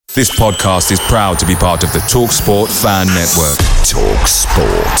This podcast is proud to be part of the TalkSport Fan Network.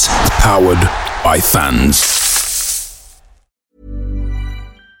 TalkSport. Powered by fans.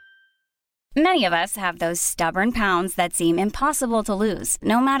 Many of us have those stubborn pounds that seem impossible to lose,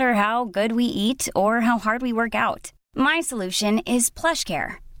 no matter how good we eat or how hard we work out. My solution is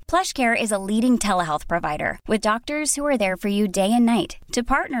PlushCare. PlushCare is a leading telehealth provider with doctors who are there for you day and night to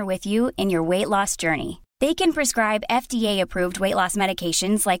partner with you in your weight loss journey. They can prescribe FDA-approved weight loss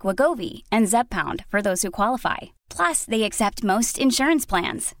medications like Wegovy and Zepbound for those who qualify. Plus, they accept most insurance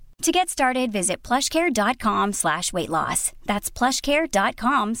plans. To get started, visit plushcare.com/weightloss. That's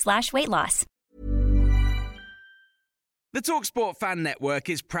plushcare.com/weightloss. The TalkSport Fan Network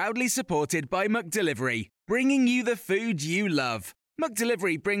is proudly supported by McDelivery, bringing you the food you love.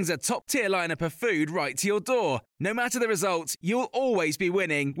 McDelivery brings a top-tier lineup of food right to your door. No matter the result, you'll always be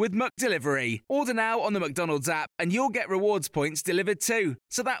winning with McDelivery. Order now on the McDonald's app and you'll get rewards points delivered too.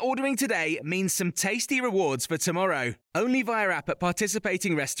 So that ordering today means some tasty rewards for tomorrow. Only via app at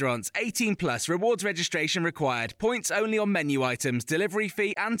participating restaurants. 18 plus. Rewards registration required. Points only on menu items. Delivery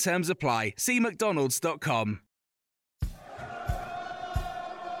fee and terms apply. See mcdonalds.com.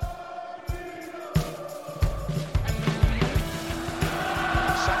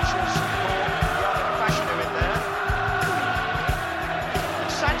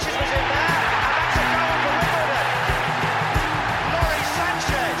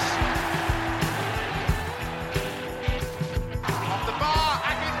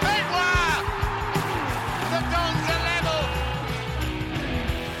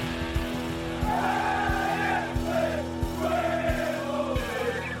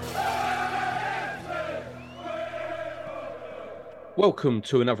 Welcome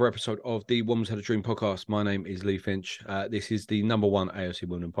to another episode of the Women's Had a Dream podcast. My name is Lee Finch. This is the number one AOC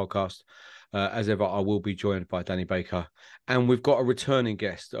Women podcast. As ever, I will be joined by Danny Baker. And we've got a returning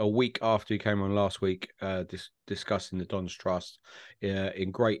guest a week after he came on last week, discussing the Don's Trust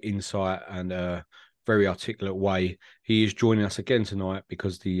in great insight and very articulate way. He is joining us again tonight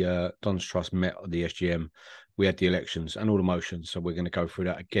because the Don's Trust met at the SGM. We had the elections and all the motions, so we're going to go through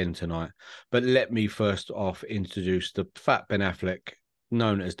that again tonight. But let me first off introduce the fat Ben Affleck,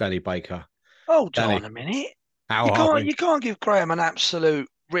 known as Danny Baker. Hold on a minute. You can't give Graham an absolute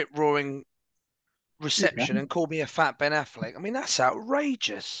rip-roaring reception and call me a fat Ben Affleck. I mean, that's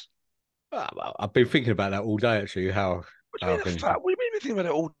outrageous. Well, I've been thinking about that all day, actually. What do you mean thinking about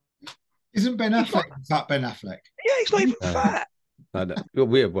it all? Isn't Ben Affleck fat Ben Affleck? Yeah, he's not even fat. No.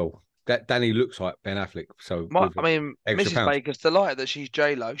 Well, that Danny looks like Ben Affleck. So Mrs. pounds. Baker's delighted that she's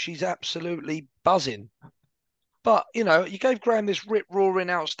J-Lo. She's absolutely buzzing. But, you know, you gave Graham this rip-roaring,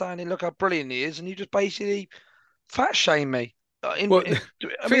 outstanding, look how brilliant he is, and you just basically fat-shame me. The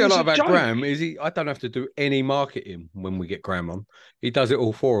thing I like about Graham is I don't have to do any marketing when we get Graham on. He does it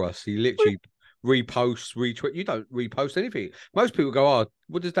all for us. He literally reposts, retweet. You don't repost anything. Most people go, "Oh,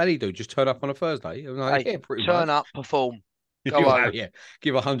 what does Danny do? Just turn up on a Thursday?" I'm like, hey, turn up, perform. Go on. Yeah,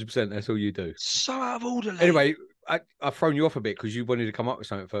 give 100%. That's all you do. So out of order. Anyway, I've thrown you off a bit because you wanted to come up with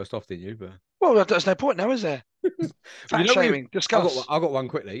something first off, didn't you? But there's no point now, is there? Fat shaming. Discuss. I got one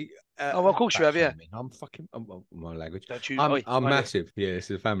quickly. Of course you have. Yeah. I'm my language. Don't you? I'm massive. Yeah, this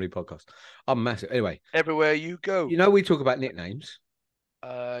is a family podcast. I'm massive. Anyway, everywhere you go. You know, we talk about nicknames.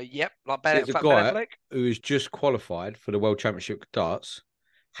 Yep. Like Ben Affleck, who is just qualified for the World Championship darts,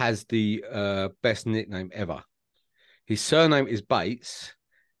 has the best nickname ever. His surname is Bates,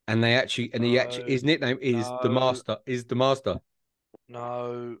 and his nickname is the Master. Is the Master?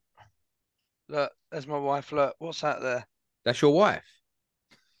 No. Look, there's my wife. Look, what's that there? That's your wife.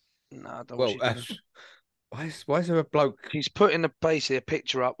 No, I don't. Well, why is there a bloke? He's putting basically a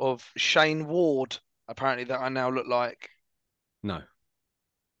picture up of Shane Ward. Apparently, that I now look like. No.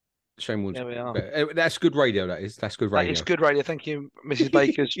 Shane Ward's. There we are. That's good radio. That's good radio. It's good radio. Thank you, Mrs.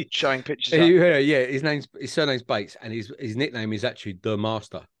 Baker's showing pictures. Yeah. His surname's Bates, and his nickname is actually the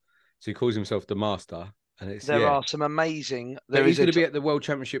Master. So he calls himself the Master. And there are some amazing. He's going to be at the World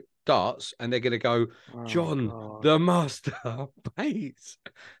Championship darts, and they're going to go, John, the Master Bates.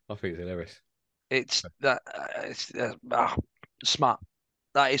 I think it's hilarious. It's smart.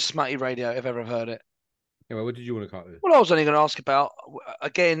 That is smutty radio if I've ever heard it. Anyway, what did you want to cut with? Well, I was only going to ask about,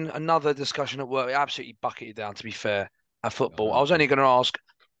 again, another discussion at work. It absolutely bucketed down, to be fair, at football. I was only going to ask,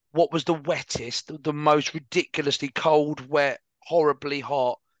 what was the wettest, the most ridiculously cold, wet, horribly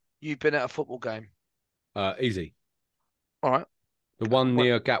hot you've been at a football game? Easy. All right. The one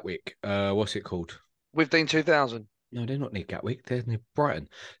near Gatwick. What's it called? Within 2000. No, they're not near Gatwick. They're near Brighton.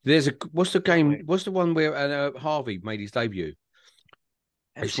 What's the game? What's the one where Harvey made his debut?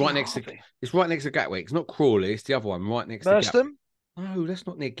 It's right next to Gatwick. It's not Crawley. It's the other one right next to Gatwick. No, that's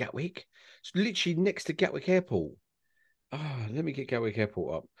not near Gatwick. It's literally next to Gatwick Airport. Oh, let me get Gatwick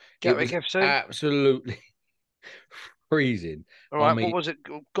Airport up. Gatwick It was FC. absolutely freezing. All right, I mean, what was it?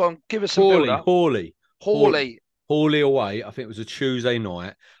 Go on, give us some build up. Hawley away. I think it was a Tuesday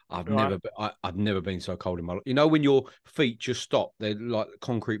night. I've Right. never been so cold in my life. You know when your feet just stop, they're like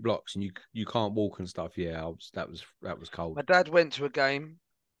concrete blocks, and you can't walk and stuff. Yeah, that was cold. My dad went to a game.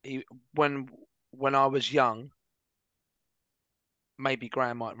 When I was young. Maybe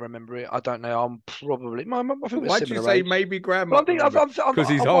Graham might remember it. I don't know. I'm probably. I think we're Why'd you similar say age. maybe Grandma? Well, I think Because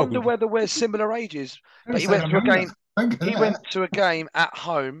he's I wonder old. whether we're similar ages. Don't But he say went I to a remember. game. Don't go He there. went to a game at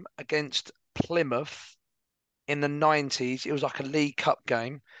home against Plymouth in the 90s. It was like a League Cup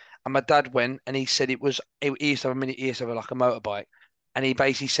game, and my dad went, and he said it was. He used to have he used to have like a motorbike, and he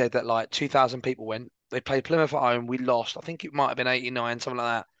basically said that like 2,000 people went. They played Plymouth at home. We lost. I think it might have been 89, something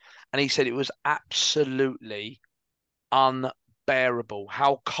like that. And he said it was absolutely unbearable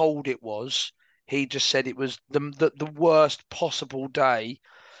how cold it was. He just said it was the worst possible day.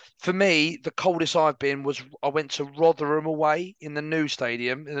 For me, the coldest I've been was I went to Rotherham away in the new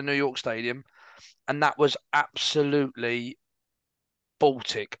stadium, in the New York Stadium, and that was absolutely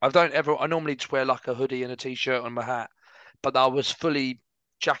Baltic. I normally just wear like a hoodie and a t-shirt and my hat, but I was fully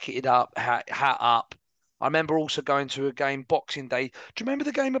jacketed up, hat up. I remember also going to a game Boxing Day. Do you remember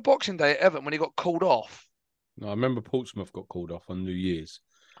the game of Boxing Day at Everton when he got called off? No, I remember Portsmouth got called off on New Year's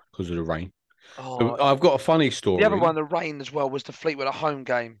because of the rain. Oh, I've got a funny story. the other one, the rain as well, was the Fleetwood at home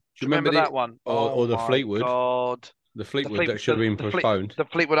game. Do you remember that one? Or the my Fleetwood? God. The Fleetwood that should have been postponed. The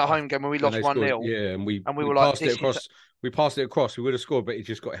Fleetwood at home game when we And lost they 1-0. scored, yeah, and we were like, passed it across. We passed it across. We would have scored, but it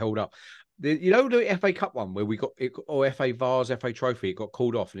just got held up. You know the FA Cup one where we got it, or FA Vars, FA Trophy, it got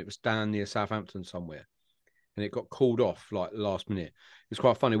called off, and it was down near Southampton somewhere, and it got called off like last minute. It's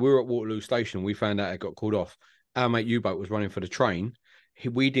quite funny. We were at Waterloo Station. We found out it got called off. Our mate U-Boat was running for the train.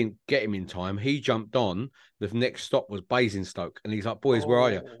 We didn't get him in time. He jumped on. The next stop was Basingstoke, and he's like, "Boys, where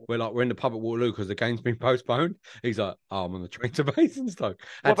are you?" We're in the pub at Waterloo because the game's been postponed. He's like, "Oh, I'm on the train to Basingstoke."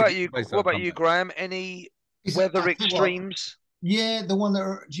 What about you? What about you, Graham? Any weather extremes? Yeah, the one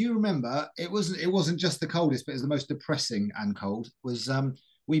that do you remember? It wasn't just the coldest, but it was the most depressing and cold. Was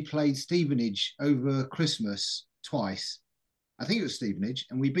we played Stevenage over Christmas twice. I think it was Stevenage,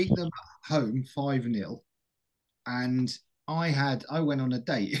 and we beat them at home 5-0. And I went on a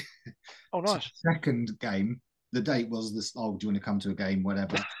date. Oh, nice. Second game, the date was this. Oh, do you want to come to a game?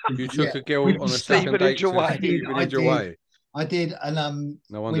 Whatever. You took a girl on a second date. I did, and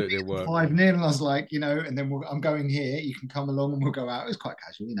no wonder it didn't work. 5-0, and I was like, and then I'm going here. You can come along, and we'll go out. It was quite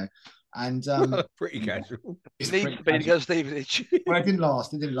casual, and pretty casual. It needs to be to go Stevenage. Well, it didn't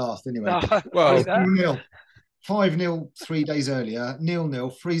last anyway. No, well, 5-0 3 days earlier,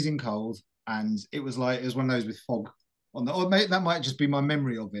 0-0, freezing cold, and it was one of those with fog on the. Or that might just be my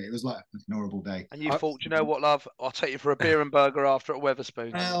memory of it. It was like an horrible day. And you thought, you know what, love? I'll take you for a beer and burger after at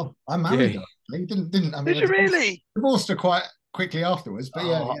Wetherspoons. Well, I married her. Didn't I mean? Did you really? Divorced her quite quickly afterwards, but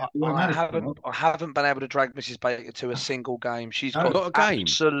I haven't been able to drag Mrs. Baker to a single game. She's got not a game.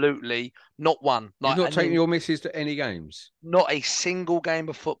 Absolutely not one. You've not taken your missus to any games. Not a single game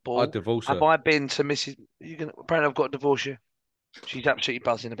of football. I'd divorce her. Have I been to Mrs. Apparently, I've got to divorce you. She's absolutely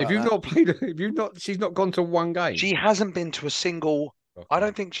buzzing about she's not gone to one game. She hasn't been to a single. Okay. I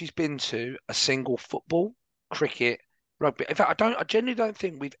don't think she's been to a single football, cricket, rugby. In fact, I genuinely don't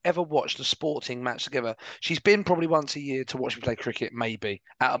think we've ever watched a sporting match together. She's been probably once a year to watch me play cricket, maybe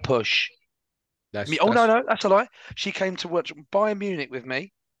at a push. No, that's a lie. She came to watch Bayern Munich with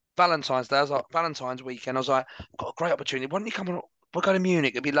me, Valentine's Day. I was like, Valentine's weekend. I was like, I've got a great opportunity. Why don't you come on? We'll go to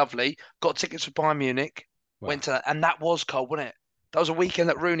Munich. It'd be lovely. Got tickets for Bayern Munich. Wow. Went to that, and that was cold, wasn't it? That was a weekend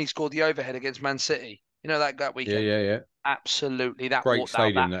that Rooney scored the overhead against Man City. You know that weekend? Yeah. Absolutely. That great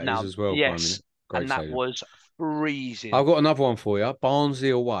stadium that is as well. Yes, and that was freezing. I've got another one for you.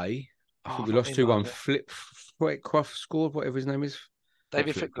 Barnsley away. I think we lost 2-1. Flitcroft scored, whatever his name is.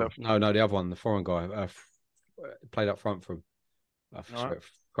 David Flitcroft. No, the other one, the foreign guy, played up front from. That's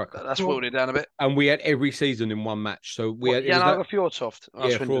whittled it down a bit. And we had every season in one match. So we had. Fjordtoft.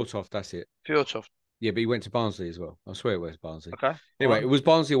 Fjordtoft, that's it. Fjordtoft. Yeah, but he went to Barnsley as well. I swear it was Barnsley. Okay. Anyway, it was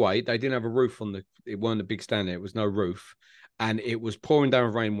Barnsley away. They didn't have a roof it weren't a big stand there. It was no roof. And it was pouring down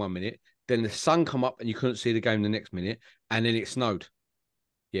with rain 1 minute. Then the sun come up and you couldn't see the game the next minute. And then it snowed.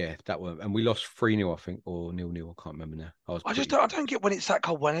 Yeah, that one. And we lost 3-0, I think, or 0-0. I can't remember now. I don't get when it's that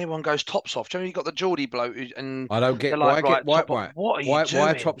cold when anyone goes tops off. Generally, you got the Geordie bloke and I don't get like, why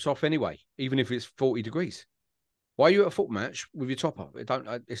why tops off anyway, even if it's 40 degrees. Why are you at a foot match with your top up?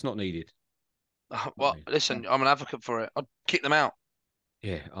 It's not needed. Well, listen, I'm an advocate for it. I'd kick them out.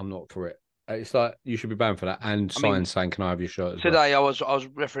 Yeah, I'm not for it. It's like you should be banned for that and signs saying, "Can I have your shirt?" As well. Today I was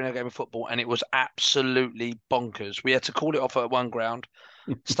refereeing a game of football and it was absolutely bonkers. We had to call it off at one ground,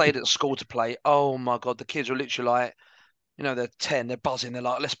 stayed at school to play. Oh my God, the kids were literally like, they're 10, they're buzzing, they're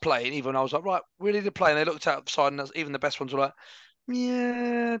like, let's play. And even I was like, right, we need to play. And they looked outside and even the best ones were like,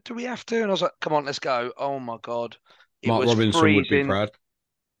 yeah, do we have to? And I was like, come on, let's go. Oh my God. It Mark was Robinson would be freezing. proud.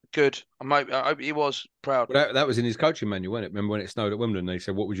 Good. I hope he was proud. Well, that was in his coaching manual, wasn't it? Remember when it snowed at Wimbledon? They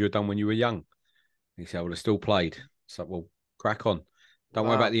said, "What would you have done when you were young?" He said, "I would have still played." It's like, well, crack on. Don't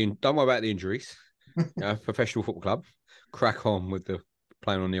worry about the injuries. Professional football club, crack on with the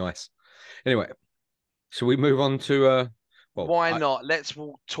playing on the ice. Anyway, so we move on to why not? Let's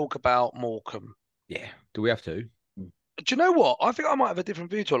talk about Morecambe. Yeah. Do we have to? Do you know what? I think I might have a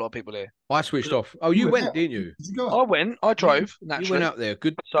different view to a lot of people here. I switched off. Oh, you went, didn't you? Did you go? I went. I drove. Naturally, you went out there.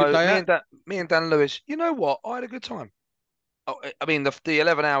 Good. So good day me and Dan Lewis. You know what? I had a good time. I mean, the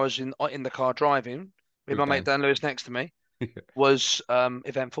 11 hours in the car driving with my mate Dan Lewis next to me was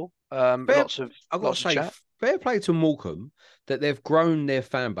eventful. Lots of chat. Fair play to Morecambe that they've grown their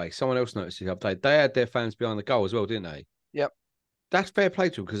fan base. Someone else noticed the other day. They had their fans behind the goal as well, didn't they? Yep. That's fair play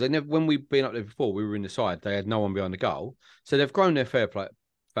to them because they never. When we've been up there before, we were in the side. They had no one behind the goal, so they've grown their fan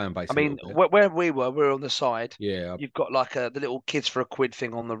base. I mean, where we were on the side. Yeah. You've got like the little kids for a quid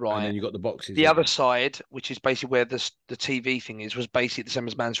thing on the right, and then you got the boxes. The other side, which is basically where the TV thing is, was basically the same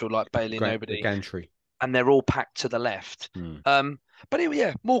as Mansfield, like Bailey, nobody, the gantry, and they're all packed to the left. But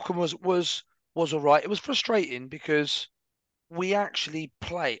anyway, Morecambe was all right. It was frustrating because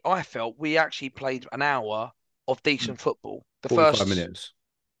I felt we actually played an hour of decent football. The 45 first minutes.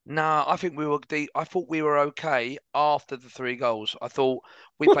 No, I think I thought we were okay after the 3 goals. I thought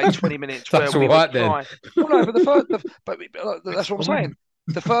we played 20 minutes that's where we right were trying. Well, no, but that's what I'm saying.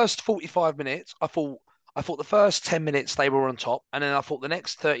 The first 45 minutes, I thought the first 10 minutes they were on top, and then I thought the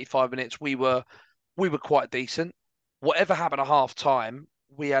next 35 minutes we were quite decent. Whatever happened at half time,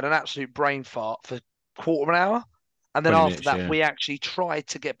 we had an absolute brain fart for quarter of an hour, and then after that we actually tried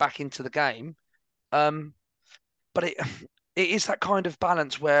to get back into the game. But it is that kind of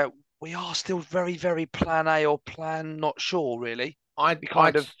balance where we are still very, very plan A or plan not sure, really. We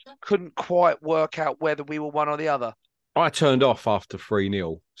couldn't quite work out whether we were one or the other. I turned off after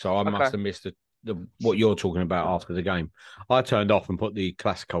 3-0, so I must have missed what you're talking about after the game. I turned off and put the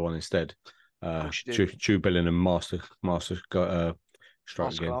Classico on instead. Chu Billingham Master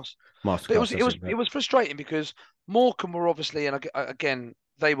stroke again. Masterclass. It was frustrating because Morecambe were obviously, and again,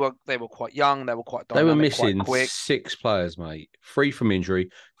 they were quite young. They were quite dynamic. They were missing 6 players, mate. 3 from injury,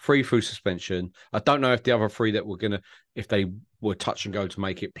 3 through suspension. I don't know if the other 3 that were if they were touch and go to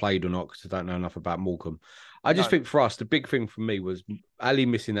make it played or not, because I don't know enough about Morecambe. I just think for us, the big thing for me was Ali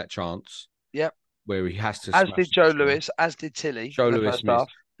missing that chance. Yep. Where he has to. As did Joe Lewis, as did Tilly. Joe Lewis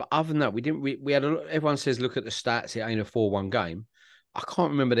missed. But other than that, we didn't. We had everyone says look at the stats. It ain't a 4-1 game. I can't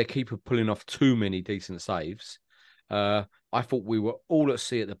remember their keeper pulling off too many decent saves. I thought we were all at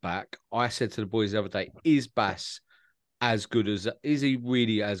sea at the back. I said to the boys the other day, is Bass is he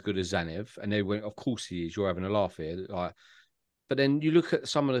really as good as Zanev? And they went, of course he is. You're having a laugh here. But then you look at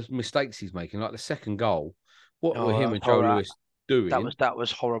some of the mistakes he's making, like the second goal. What were him and Joe Lewis doing? That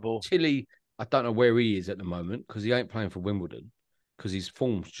was horrible. Tilly, I don't know where he is at the moment because he ain't playing for Wimbledon because his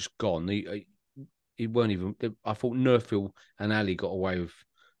form's just gone. He weren't even. I thought Nerfield and Ali got away with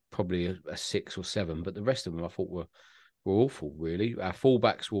probably a 6 or 7, but the rest of them I thought were awful. Really, our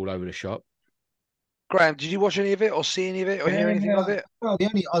fullbacks were all over the shop. Graham, did you watch any of it or see any of it or hear anything of it? Well,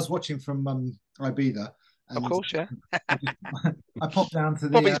 I was watching from Ibiza. Of course, yeah. I popped down to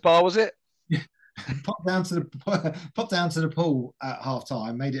the Bobby's bar, was it? Popped down to the pool at half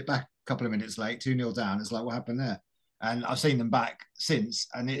time. Made it back a couple of minutes late, 2-0 down. It's like, what happened there? And I've seen them back since,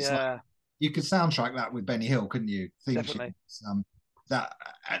 and it's like you could soundtrack that with Benny Hill, couldn't you? Definitely. But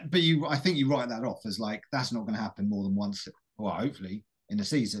I think you write that off as like that's not going to happen more than once. Well, hopefully in the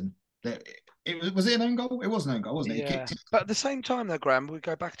season. Was it an own goal? It was an own goal, wasn't it? Yeah. But at the same time, though, Graham, we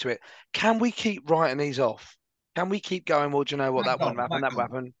go back to it. Can we keep writing these off? Can we keep going? Well, do you know what? That won't happen. That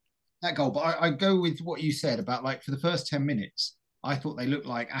happened. That goal, but I go with what you said about like for the first 10 minutes, I thought they looked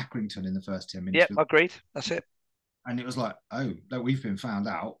like Accrington in the first 10 minutes. Yeah, agreed. That's it. And it was like, oh, that we've been found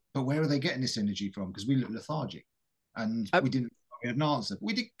out. But where are they getting this energy from? Because we looked lethargic, and we had an answer. But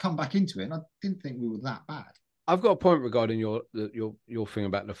we did come back into it, and I didn't think we were that bad. I've got a point regarding your thing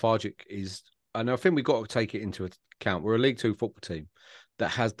about lethargic and I think we've got to take it into account. We're a League 2 football team that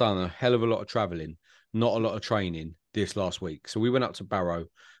has done a hell of a lot of travelling, not a lot of training this last week. So we went up to Barrow,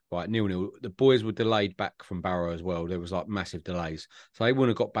 right, 0-0. The boys were delayed back from Barrow as well. There was like massive delays. So they wouldn't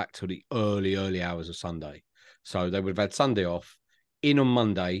have got back till the early hours of Sunday. So they would have had Sunday off, in on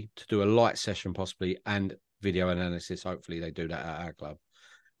Monday to do a light session possibly and video analysis. Hopefully they do that at our club.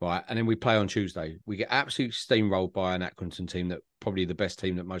 Right. And then we play on Tuesday. We get absolutely steamrolled by an Accrington team that probably the best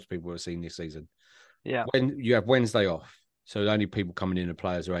team that most people have seen this season. Yeah. When you have Wednesday off. So the only people coming in are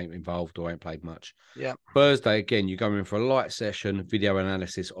players who ain't involved or ain't played much. Yeah. Thursday, again, you're going in for a light session, video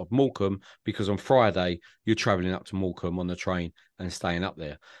analysis of Morecambe, because on Friday, you're travelling up to Morecambe on the train and staying up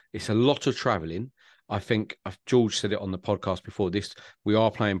there. It's a lot of travelling. I think George said it on the podcast before this. We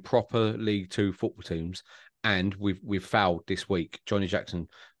are playing proper League Two football teams, and we've fouled this week. Johnny Jackson,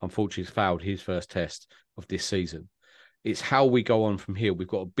 unfortunately, fouled his first test of this season. It's how we go on from here. We've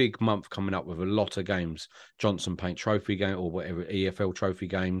got a big month coming up with a lot of games. Johnson Paint Trophy game or whatever, EFL Trophy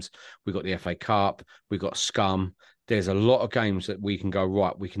games. We've got the FA Cup. We've got Scum. There's a lot of games that we can go,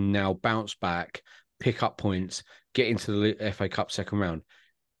 right, we can now bounce back, pick up points, get into the FA Cup second round.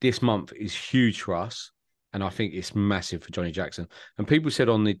 This month is huge for us, and I think it's massive for Johnny Jackson. And people said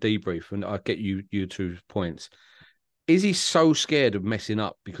on the debrief, and I get you two points, is he so scared of messing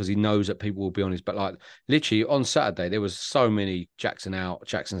up because he knows that people will be on his back? Like literally on Saturday, there was so many Jackson out.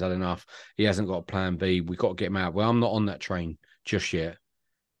 Jackson's had enough. He hasn't got a plan B. We've got to get him out. Well, I'm not on that train just yet,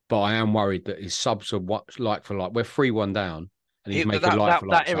 but I am worried that his subs are like for like. We're 3-1 down, and he's making like for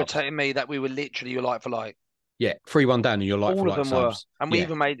like. That irritated me that we were literally like for like. Yeah, 3-1 down, and you're like all for of like them were, subs. and we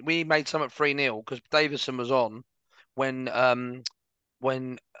even made some at 3-0 because Davison was on when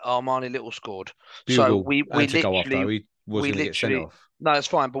Armani Little scored. Bugle so we had to literally go off, though. He was going to get sent off. No, it's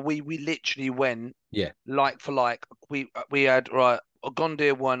fine. But we literally went like for like. We had right.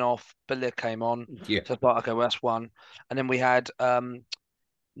 Gondia went off. Billa came on. Yeah. So it's like okay, well, that's one. And then we had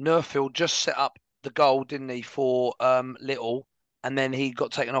Nurfield just set up the goal, didn't he, for Little, and then he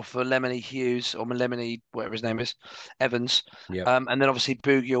got taken off for Lemony Hughes or Lemony, whatever his name is, Evans. Yeah. And then obviously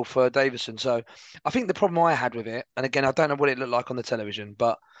Bugiel for Davison. So I think the problem I had with it, and again, I don't know what it looked like on the television,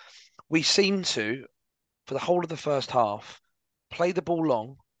 but we seemed to, for the whole of the first half, play the ball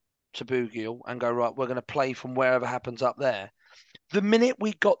long to Bugiel and go, right, we're going to play from wherever happens up there. The minute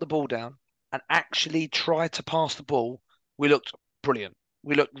we got the ball down and actually tried to pass the ball, we looked brilliant.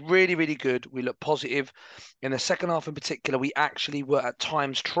 We looked really, really good. We looked positive. In the second half in particular, we actually were at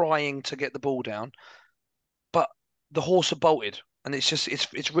times trying to get the ball down, but the horse had bolted. And it's just,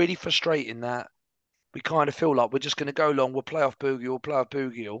 it's really frustrating that we kind of feel like we're just going to go long. We'll play off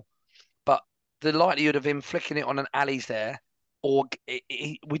Bugiel. But the likelihood of him flicking it on an Ali's there, or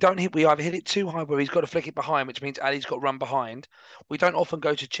we either hit it too high where he's got to flick it behind, which means Ali's got to run behind. We don't often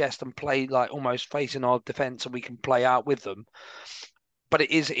go to chest and play like almost facing our defence and we can play out with them. But it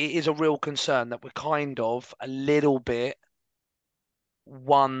is a real concern that we're kind of a little bit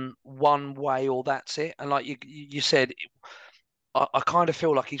one way or that's it. And like you said, I kind of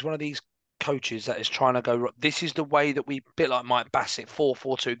feel like he's one of these coaches that is trying to go, this is the way that we, bit like Mike Bassett,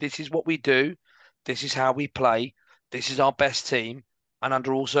 4-4-2. This is what we do. This is how we play. This is our best team. And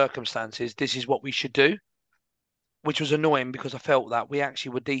under all circumstances, this is what we should do. Which was annoying because I felt that we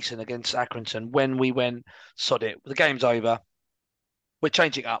actually were decent against Accrington when we went, sod it, the game's over. We're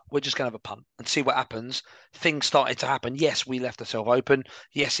changing up. We're just going to have a punt and see what happens. Things started to happen. Yes, we left ourselves open.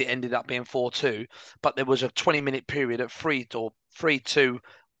 Yes, it ended up being 4-2. But there was a 20-minute period at 3-2.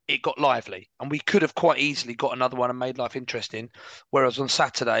 It got lively. And we could have quite easily got another one and made life interesting. Whereas on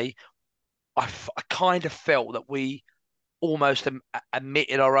Saturday, I kind of felt that we almost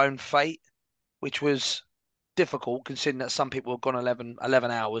admitted our own fate, which was difficult considering that some people have gone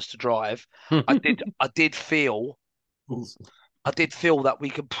 11 hours to drive. I did feel that we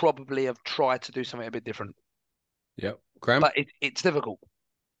could probably have tried to do something a bit different. Yeah, Graham? But it's difficult.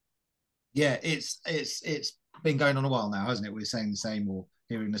 Yeah, it's been going on a while now, hasn't it? We're saying the same or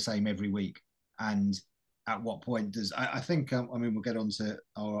hearing the same every week. And at what point does I think we'll get on to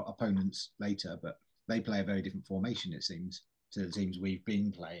our opponents later, but they play a very different formation, it seems, to the teams we've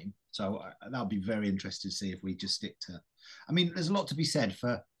been playing. So that'll be very interesting to see if we just stick to. I mean, there's a lot to be said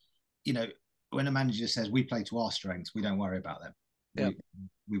for, when a manager says we play to our strengths, we don't worry about them. Yeah.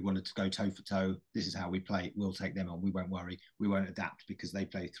 We wanted to go toe for toe. This is how we play. We'll take them on. We won't worry. We won't adapt because they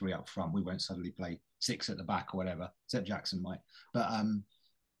play 3 up front. We won't suddenly play 6 at the back or whatever, except Jackson might. But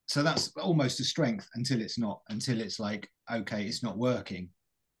so that's almost a strength until it's not, until it's like, okay, it's not working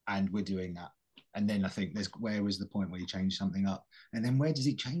and we're doing that. And then I think where is the point where you change something up? And then where does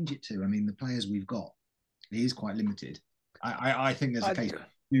he change it to? I mean, the players we've got, he is quite limited. I think there's a case of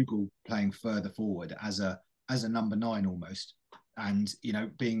Google playing further forward as a number 9 almost, and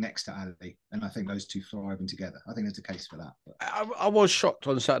being next to Ali, and I think those two thriving together. I think there's a case for that. But I was shocked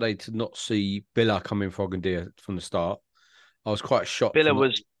on Saturday to not see Billa come in for Gondia from the start. I was quite shocked. Billa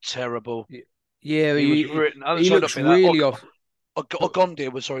was terrible. Yeah, he looks really off.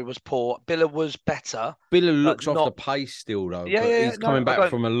 Ogondia was poor. Billa was better, Billa but looks off the not. pace still though, Yeah, but yeah, he's no, coming I back don't.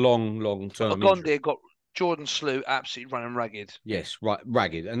 from a long But term injury. Ogondia got Jordan Slew absolutely running ragged. Yes, right,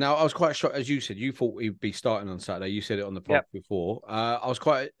 ragged. And now I was quite shocked, as you said, you thought he'd be starting on Saturday. You said it on the pod Yep. before. I was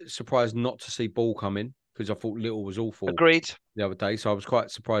quite surprised not to see Ball come in because I thought Little was awful Agreed. the other day. So I was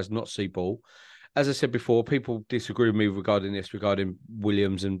quite surprised not to see Ball. As I said before, people disagree with me regarding this, regarding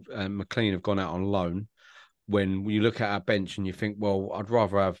Williams and McLean have gone out on loan. When you look at our bench and you think, well, I'd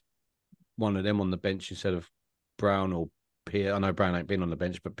rather have one of them on the bench instead of Brown or Pierce. I know Brown ain't been on the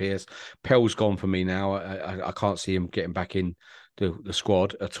bench, but Pierce. Pell's gone for me now. I can't see him getting back in the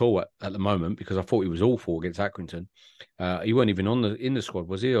squad at all at the moment because I thought he was awful against Accrington. He wasn't even in the squad,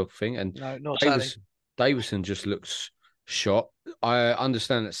 was he? I think. And No, not Saturday. Davison just looks shot. I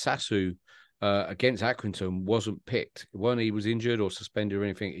understand that Sasu against Accrington wasn't picked. When he was injured or suspended or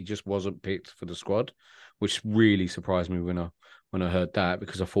anything, he just wasn't picked for the squad, which really surprised me when I heard that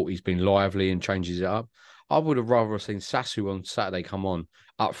because I thought he's been lively and changes it up. I would have rather seen Sasu on Saturday come on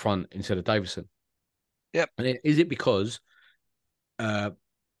up front instead of Davison. Yep. And is it because man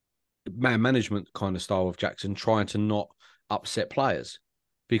management kind of style of Jackson trying to not upset players?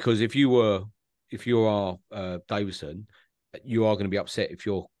 Because if you are Davison, you are going to be upset if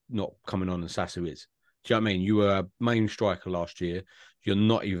you're not coming on and Sasu is. Do you know what I mean? You were a main striker last year. You're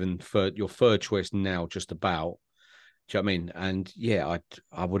not even your third choice now, just about. Do you know what I mean? And yeah,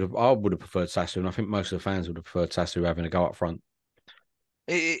 I would have preferred Sasu, and I think most of the fans would have preferred Sasu having a go up front.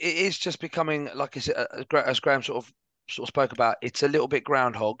 It is just becoming, like I said, as Graham sort of spoke about. It's a little bit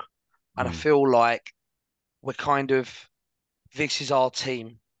groundhog, and I feel like we're kind of, this is our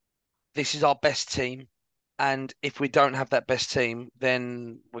team, this is our best team, and if we don't have that best team,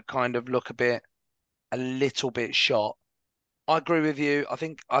 then we kind of look a little bit shot. I agree with you. I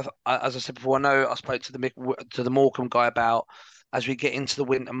think, as I said before, I know I spoke to the Morecambe guy about as we get into the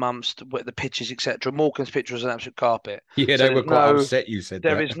winter months, the pitches, etc. Morecambe's pitch was an absolute carpet. Yeah, So they were quite upset. You said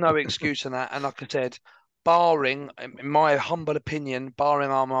there that. is no excuse in that. And like I said, barring, in my humble opinion, barring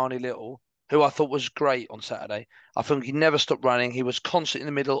Armani Little, who I thought was great on Saturday. I think he never stopped running. He was constant in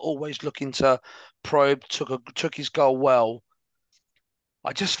the middle, always looking to probe. Took his goal well.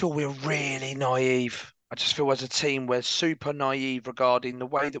 I just feel we're really naive. I just feel as a team we're super naive regarding the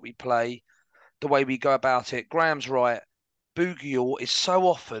way that we play, the way we go about it. Graham's right. Bougiel is so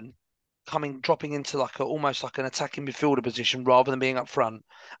often dropping into almost like an attacking midfielder position rather than being up front.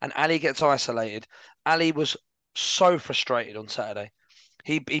 And Ali gets isolated. Ali was so frustrated on Saturday.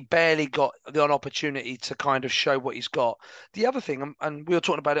 He barely got an opportunity to kind of show what he's got. The other thing, and we were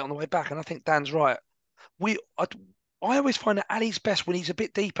talking about it on the way back, and I think Dan's right. I always find that Ali's best when he's a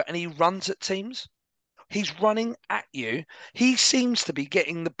bit deeper and he runs at teams. He's running at you. He seems to be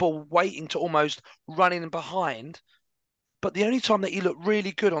getting the ball, waiting to almost running behind. But the only time that he looked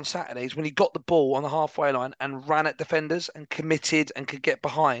really good on Saturday is when he got the ball on the halfway line and ran at defenders and committed and could get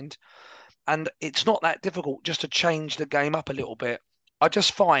behind. And it's not that difficult just to change the game up a little bit. I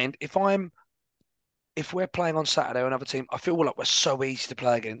just find if we're playing on Saturday or another team, I feel like we're so easy to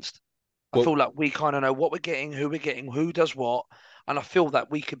play against. I feel like we kind of know what we're getting, who does what, and I feel that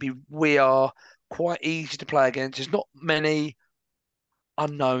we are quite easy to play against. There's not many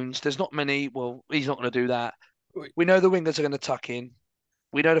unknowns. There's not many. Well, he's not going to do that. We know the wingers are going to tuck in.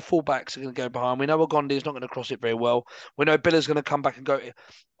 We know the fullbacks are going to go behind. We know Ogondi is not going to cross it very well. We know Billa's going to come back and go.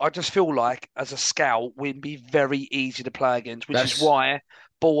 I just feel like as a scout, we'd be very easy to play against, which is why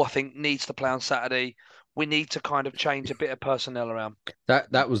Ball, I think, needs to play on Saturday. We need to kind of change a bit of personnel around.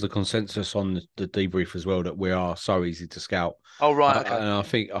 That was the consensus on the debrief as well, that we are so easy to scout. Oh, right. Okay. And I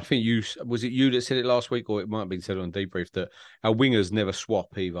think you that said it last week, or it might have been said on debrief, that our wingers never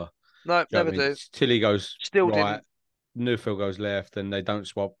swap either. No, never do. Tilly goes Still right, didn't. Neufeld goes left, and they don't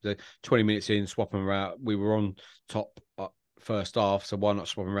swap. They're 20 minutes in, swap them around. We were on top first half, so why not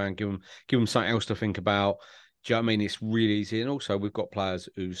swap them around? Give them something else to think about. Do you know what I mean? It's really easy. And also, we've got players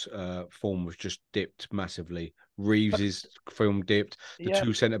whose form was just dipped massively. Reeves' form dipped. The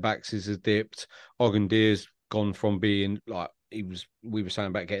two centre-backs has dipped. Ogundere's gone from being like, we were saying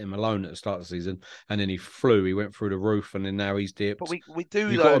about getting him alone at the start of the season, and then he went through the roof, and then now he's dipped. But we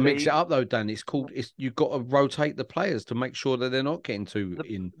do, you've got to mix it up though, Dan. You've got to rotate the players to make sure that they're not getting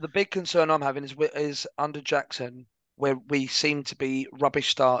in. The big concern I'm having is under Jackson, where we seem to be rubbish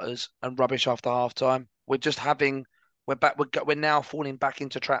starters and rubbish after half time. We're now falling back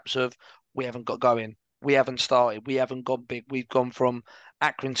into traps of we haven't got going. We haven't started. We haven't gone big. We've gone from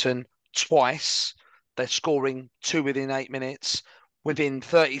Accrington twice. They're scoring 2 within 8 minutes. Within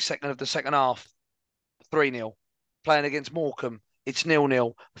 30 seconds of the second half, 3-0. Playing against Morecambe, it's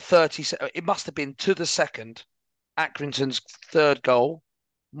 0-0. 30. It must have been to the second. Accrington's third goal,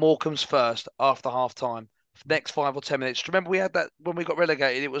 Morecambe's first after half time. Next 5 or 10 minutes. Remember, we had that when we got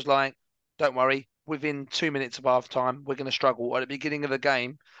relegated. It was like, don't worry, within 2 minutes of half time, we're going to struggle. At the beginning of the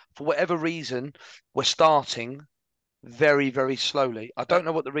game, for whatever reason, we're starting very, very slowly. I don't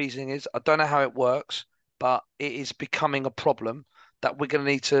know what the reasoning is. I don't know how it works, but it is becoming a problem that we're going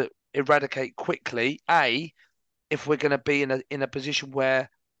to need to eradicate quickly. If we're going to be in a position where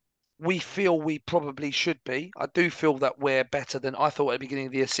we feel we probably should be. I do feel that we're better than I thought at the beginning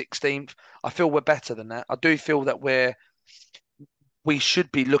of the year, 16th. I feel we're better than that. I do feel that we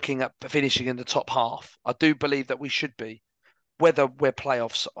should be looking at finishing in the top half. I do believe that we should be. Whether we're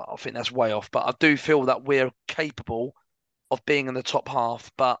playoffs, I think that's way off. But I do feel that we're capable of being in the top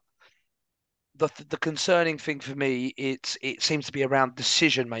half. But the concerning thing for me, it seems to be around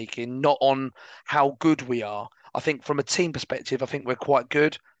decision making, not on how good we are. I think from a team perspective, I think we're quite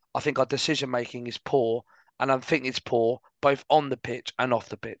good. I think our decision making is poor, and I think it's poor both on the pitch and off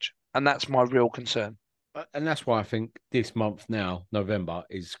the pitch, and that's my real concern. And that's why I think this month now, November,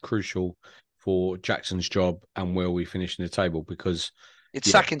 is crucial for Jackson's job and where we finish in the table, because it's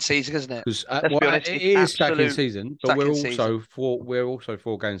sacking season, isn't it? Because Let's be honest, it is sacking season, but we're season. also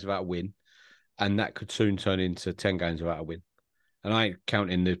 4 games without a win, and that could soon turn into 10 games without a win. And I ain't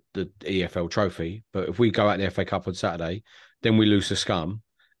counting the EFL trophy, but if we go out the FA Cup on Saturday, then we lose to Scum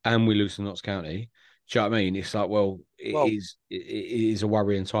and we lose to Notts County. Do you know what I mean? It's like, it is a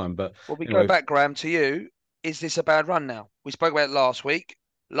worrying time. But we go back, Graham, to you. Is this a bad run now? We spoke about it last week.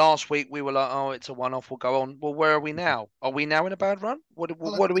 Last week we were like, oh, it's a one-off. We'll go on. Well, where are we now? Are we now in a bad run? What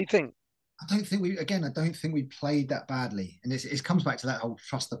do we think? I don't think we played that badly, and it comes back to that whole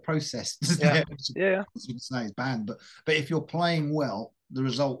trust the process. Yeah. It's banned, but if you're playing well, the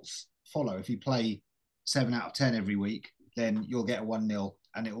results follow. If you play 7 out of 10 every week, then you'll get a 1-0,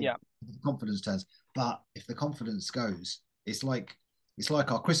 and the confidence turns. But if the confidence goes, it's like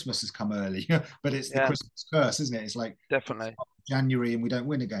our Christmas has come early, but it's the Christmas curse, isn't it? It's like definitely January and we don't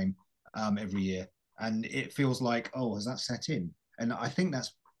win a game every year, and it feels like, oh, has that set in? And I think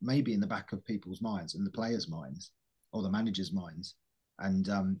that's maybe in the back of people's minds and the players' minds or the managers' minds, and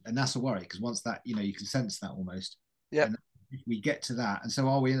that's a worry, because once that, you can sense that almost. Yeah. And if we get to that, and so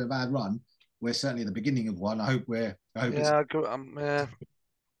are we in a bad run? We're certainly at the beginning of one. I hope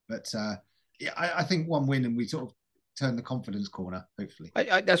But I think one win and we sort of turn the confidence corner, hopefully.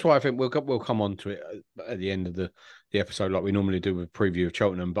 That's why I think we'll come on to it at the end of the episode, like we normally do with preview of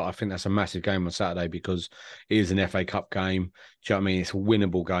Cheltenham. But I think that's a massive game on Saturday because it is an FA Cup game. Do you know what I mean? It's a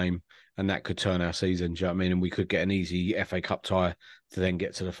winnable game, and that could turn our season. Do you know what I mean? And we could get an easy FA Cup tie to then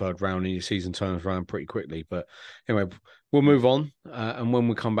get to the third round, and your season turns around pretty quickly. But anyway, we'll move on. And when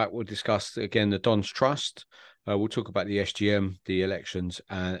we come back, we'll discuss again the Don's Trust. We'll talk about the SGM, the elections,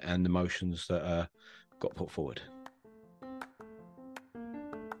 and the motions that got put forward.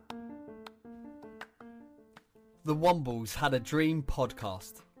 The Wombles Had a Dream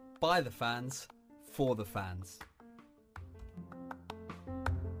podcast. By the fans, for the fans.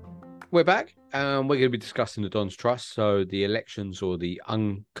 We're back, and we're going to be discussing the Don's Trust. So the elections, or the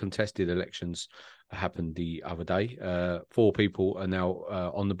uncontested elections, happened the other day. 4 people are now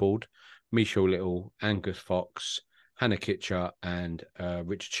on the board. Michelle Little, Angus Fox, Hannah Kitcher, and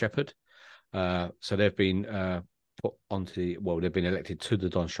Richard Shepherd. So they've been put onto they've been elected to the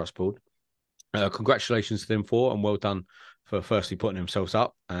Don's Trust board. Congratulations to them 4, and well done for firstly putting themselves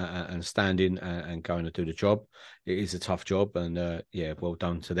up and standing and going to do the job. It is a tough job, and well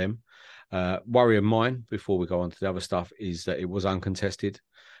done to them. Worry of mine, before we go on to the other stuff, is that it was uncontested,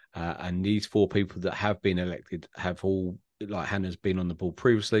 and these 4 people that have been elected have all, like Hannah's been on the board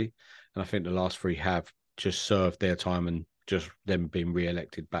previously, and I think the last 3 have just served their time and just them being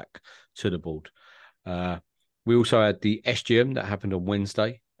re-elected back to the board. We also had the SGM that happened on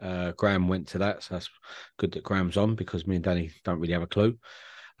Wednesday. Graham went to that, so that's good that Graham's on, because me and Danny don't really have a clue.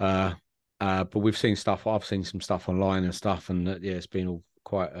 But we've seen stuff. I've seen some stuff online and stuff, and it's been all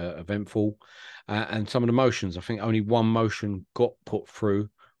quite eventful. And some of the motions, I think only one motion got put through,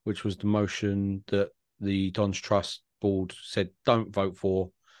 which was the motion that the Don's Trust board said don't vote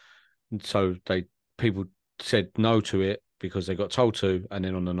for. And so people said no to it because they got told to, and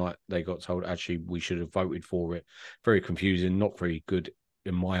then on the night they got told actually we should have voted for it. Very confusing, not very good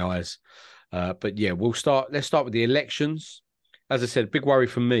in my eyes. But yeah, let's start with the elections. As I said, big worry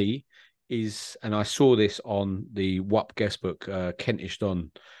for me is, and I saw this on the WUP guest book, Kentish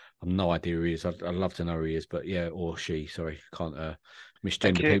Don. I've no idea who he is. I'd love to know who he is, but yeah, or she, sorry. Can't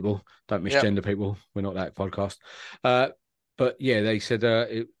misgender people. Don't misgender people. We're not that podcast. But yeah, they said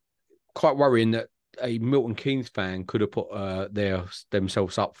it quite worrying that a Milton Keynes fan could have put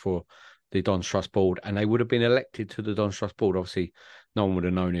themselves up for the Don's Trust Board, and they would have been elected to the Don's Trust Board. Obviously, no one would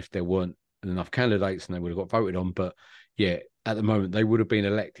have known if there weren't enough candidates and they would have got voted on. But yeah, at the moment, they would have been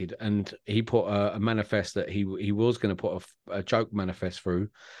elected. And he put a manifest that he was going to put a joke manifest through,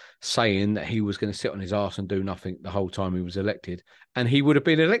 saying that he was going to sit on his arse and do nothing the whole time he was elected. And he would have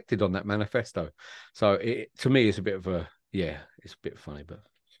been elected on that manifesto. So to me, it's a bit of it's a bit funny, but.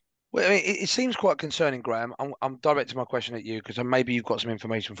 Well, I mean, it seems quite concerning, Graham. I'm directing my question at you because maybe you've got some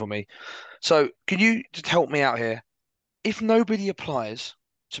information for me. So can you just help me out here? If nobody applies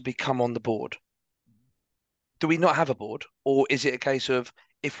to become on the board, do we not have a board? Or is it a case of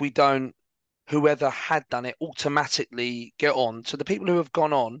if we don't, whoever had done it automatically get on? So the people who have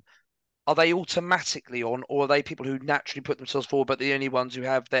gone on, are they automatically on, or are they people who naturally put themselves forward, but the only ones who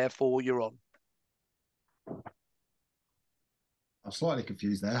have, therefore you're on? I'm slightly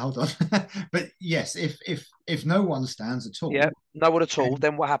confused there. Hold on. But yes, if no one stands at all. Yeah, no one at all,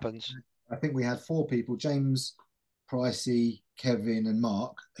 then what happens? I think we had 4 people, James, Pricey, Kevin and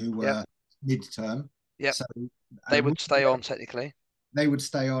Mark, who were mid-term. Yeah. So they would stay on technically. They would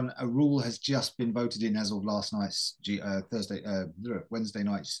stay on. A rule has just been voted in as of last night's Wednesday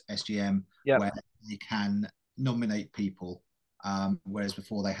night's SGM, where they can nominate people, whereas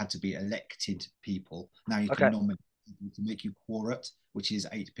before they had to be elected people. Now you can nominate people to make you quorate, which is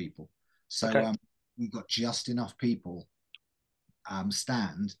 8 people. So we've got just enough people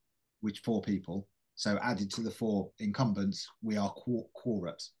stand, which 4 people. So added to the 4 incumbents, we are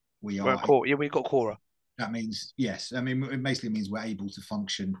quorate. We've got quora. That means, yes. I mean, it basically means we're able to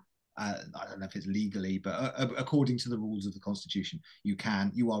function. I don't know if it's legally, but according to the rules of the Constitution, you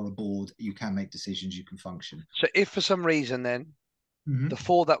are a board, you can make decisions, you can function. So if for some reason then the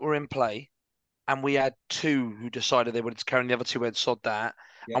 4 that were in play, and we had 2 who decided they wanted to carry, and the other 2 went sod that,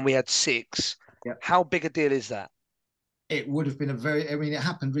 and we had 6, how big a deal is that? It would have been it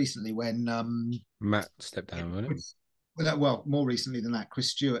happened recently when Matt stepped down, wasn't it? Well, more recently than that,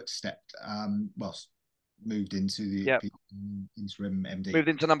 Chris Stewart moved into the interim MD. Moved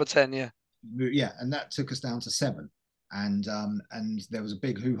into number 10, Yeah, and that took us down to 7. And there was a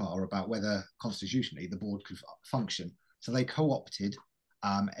big hoo-ha about whether constitutionally the board could function. So they co-opted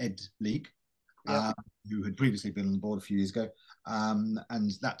Ed Leake, who had previously been on the board a few years ago, and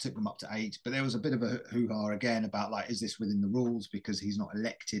that took them up to 8. But there was a bit of a hoo-ha again about, like, is this within the rules, because he's not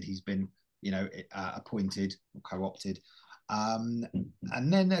elected, he's been appointed or co-opted, and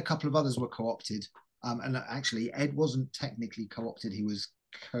then a couple of others were co-opted, and actually Ed wasn't technically co-opted, he was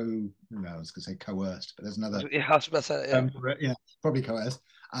coerced, but there's another probably coerced,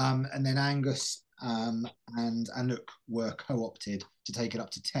 and then Angus and Anouk were co-opted to take it up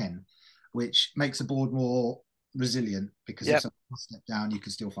to 10, which makes the board more resilient, because if someone step down, you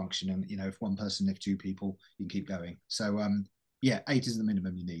can still function, and if 1 person, if 2 people, you can keep going. So 8 is the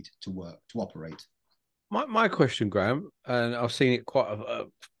minimum you need to operate. My question, Graham, and I've seen it quite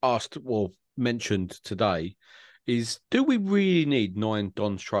asked or mentioned today, is: do we really need 9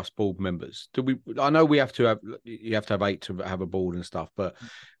 Don's Trust Board members? I know you have to have 8 to have a board and stuff, but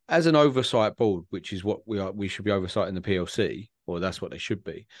as an oversight board, which is what we should be oversighting the PLC, or that's what they should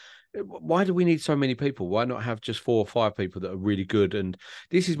be. Why do we need so many people? Why not have just 4 or 5 people that are really good? And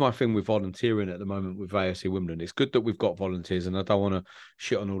this is my thing with volunteering at the moment with AFC Wimbledon. It's good that we've got volunteers, and I don't want to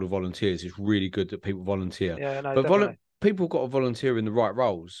shit on all the volunteers. It's really good that people volunteer. Yeah, no, but people got to volunteer in the right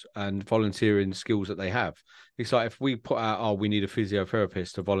roles and volunteer in skills that they have. It's like if we put out, we need a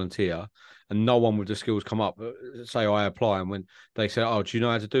physiotherapist to volunteer, and no one with the skills come up. Say I apply, and when they say, do you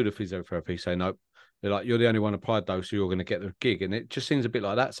know how to do the physiotherapy? Say no. They're like, you're the only one applied though, so you're going to get the gig. And it just seems a bit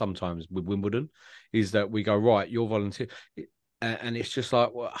like that sometimes with Wimbledon, is that we go, right, you're volunteer. And it's just like,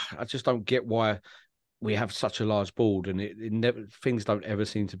 well, I just don't get why we have such a large board, and it never, things don't ever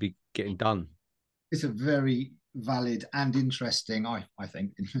seem to be getting done. It's a very valid and interesting, I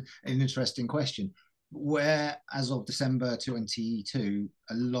think, an interesting question, where as of December 22,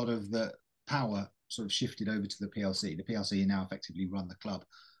 a lot of the power sort of shifted over to the PLC. The PLC now effectively run the club,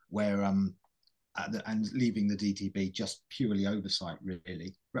 where and leaving the DTB just purely oversight,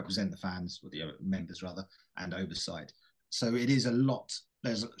 really represent the fans, or the members rather, and oversight. So it is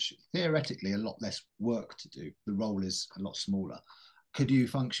there's theoretically a lot less work to do. The role is a lot smaller. Could you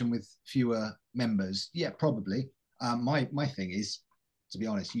function with fewer members? Yeah, probably. My thing is, to be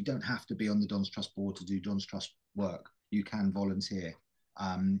honest, you don't have to be on the Don's Trust board to do Don's Trust work. You can volunteer.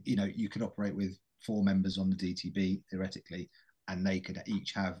 You could operate with 4 members on the DTB theoretically, and they could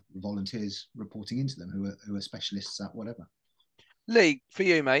each have volunteers reporting into them who are specialists at whatever. Lee, for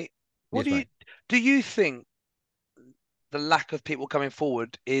you, mate, do you think the lack of people coming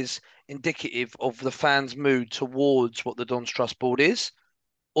forward is indicative of the fans' mood towards what the Don's Trust Board is?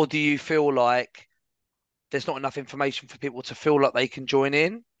 Or do you feel like there's not enough information for people to feel like they can join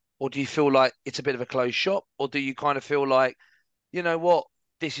in? Or do you feel like it's a bit of a closed shop? Or do you kind of feel like, you know what,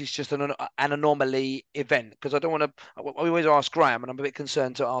 this is just an anomaly event? Because I don't want to. We always ask Graham, and I'm a bit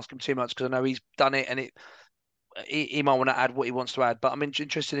concerned to ask him too much because I know he's done it, and he might want to add what he wants to add. But I'm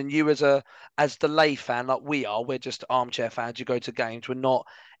interested in you as the lay fan, like we are. We're just armchair fans. You go to games. We're not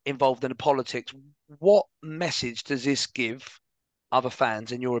involved in the politics. What message does this give other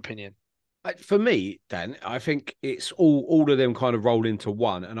fans, in your opinion? For me, Dan, I think it's all of them kind of roll into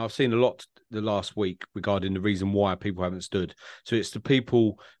one. And I've seen a lot the last week regarding the reason why people haven't stood. So it's the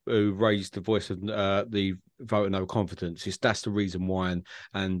people who raised the voice of the vote of no confidence. That's the reason why,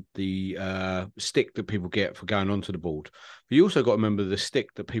 and the stick that people get for going onto the board. But you also got to remember the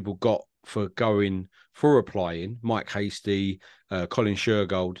stick that people got for applying. Mike Hasty, Colin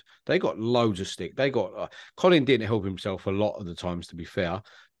Shergold, they got loads of stick. They got Colin didn't help himself a lot of the times, to be fair.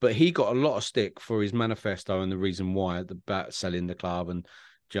 But he got a lot of stick for his manifesto and the reason why about selling the club and,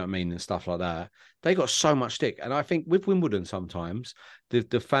 do you know what I mean, and stuff like that. They got so much stick. And I think with Wimbledon sometimes,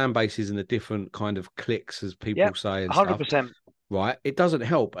 the fan bases and the different kind of cliques, as people say, and 100%. Stuff, right, it doesn't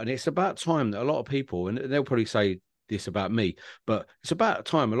help. And it's about time that a lot of people, and they'll probably say this about me, but it's about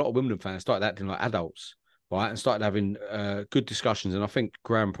time a lot of Wimbledon fans started acting like adults, right, and started having good discussions. And I think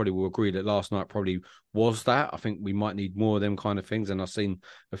Graham probably will agree that last night probably was that. I think we might need more of them kind of things, and I've seen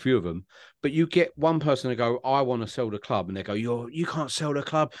a few of them. But you get one person to go, I want to sell the club, and they go, you can't sell the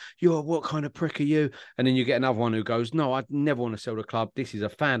club. What kind of prick are you? And then you get another one who goes, no, I never want to sell the club. This is a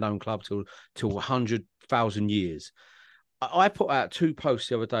fan-owned club till 100,000 years. I put out 2 posts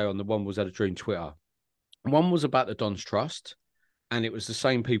the other day on the One Was Had a Dream Twitter. One was about the Don's Trust, and it was the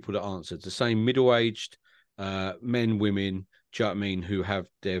same people that answered, the same middle-aged men, women, do you know what I mean, who have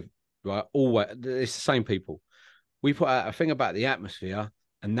their, right, always, it's the same people. We put out a thing about the atmosphere,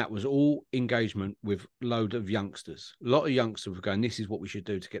 and that was all engagement with a load of youngsters. A lot of youngsters were going, this is what we should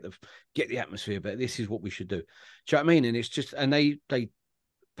do to get the atmosphere better. This is what we should do. Do you know what I mean? And it's just, and they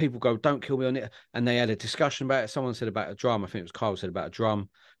people go, don't kill me on it. And they had a discussion about it. Someone said about a drum. I think it was Kyle said about a drum.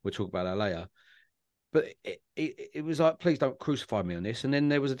 We'll talk about that later. But it was like, please don't crucify me on this. And then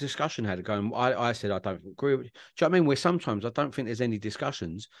there was a discussion had going. I said, I don't agree with you. Do you know what I mean? Where sometimes I don't think there's any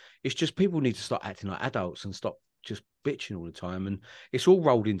discussions. It's just people need to start acting like adults and stop just bitching all the time. And it's all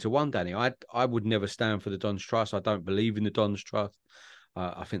rolled into one, Danny. I would never stand for the Don's Trust. I don't believe in the Don's Trust.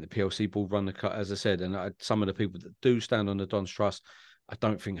 I think the PLC board run the cut, as I said. And some of the people that do stand on the Don's Trust, I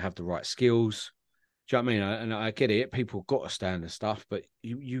don't think have the right skills. Do you know what I mean? And I get it. People got to stand and stuff, but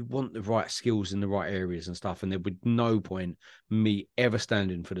you want the right skills in the right areas and stuff. And there would no point me ever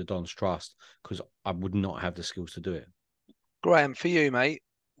standing for the Don's Trust because I would not have the skills to do it. Graham, for you, mate,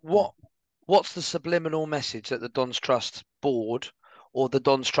 what's the subliminal message that the Don's Trust board or the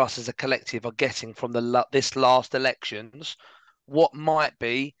Don's Trust as a collective are getting from this last elections? What might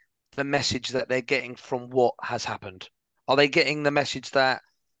be the message that they're getting from what has happened? Are they getting the message that,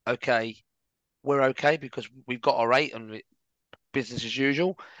 okay, we're okay because we've got our 8 and business as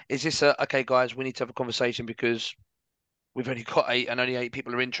usual? Is this okay, guys, we need to have a conversation because we've only got 8 and only 8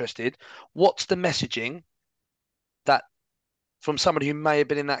 people are interested? What's the messaging that from somebody who may have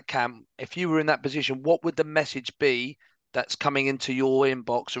been in that camp, if you were in that position, what would the message be that's coming into your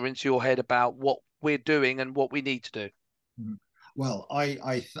inbox or into your head about what we're doing and what we need to do? Well,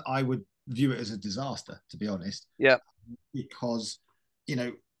 I would view it as a disaster, to be honest. Yeah. Because, you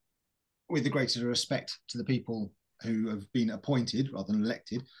know, with the greatest respect to the people who have been appointed rather than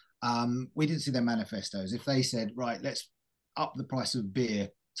elected, we didn't see their manifestos. If they said, right, let's up the price of beer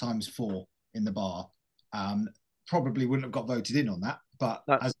times 4 in the bar, probably wouldn't have got voted in on that. But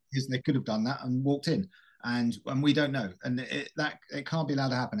as they could have done that and walked in. And we don't know. And it can't be allowed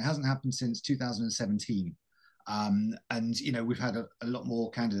to happen. It hasn't happened since 2017. And, you know, we've had a lot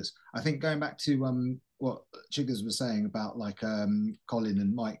more candidates. I think going back to what Chiggers was saying about like Colin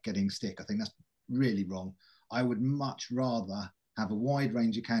and Mike getting stick, I think that's really wrong. I would much rather have a wide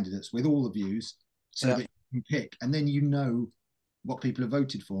range of candidates with all the views so that you can pick, and then you know what people have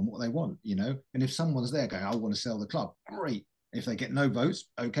voted for and what they want, you know. And if someone's there going, I want to sell the club, great. If they get no votes,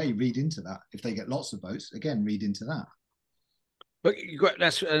 okay, read into that. If they get lots of votes, again, read into that. But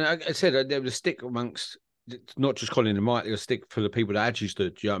that's, and I said there was a stick amongst not just Colin and Mike, there's a stick for the people that actually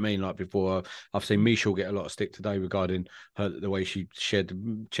stood. Do you know what I mean? Like before, I've seen Michelle get a lot of stick today regarding the way she shared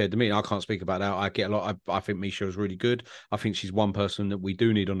the meeting. I can't speak about that. I get a lot. I think Michelle is really good. I think she's one person that we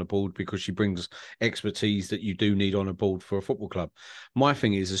do need on the board because she brings expertise that you do need on a board for a football club. My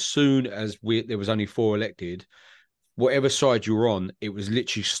thing is, as soon as there was only 4 elected, whatever side you were on, it was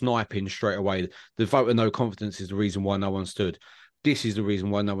literally sniping straight away. The vote of no confidence is the reason why no one stood. this is the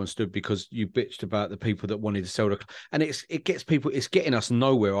reason why no one stood, because you bitched about the people that wanted to sell the club. And it gets people, it's getting us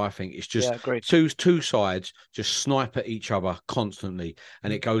nowhere, I think. It's just two sides just snipe at each other constantly.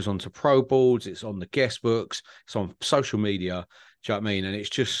 And it goes on to pro boards, it's on the guest books, it's on social media. Do you know what I mean? And it's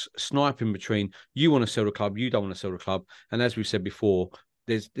just sniping between, you want to sell the club, you don't want to sell the club. And as we said before,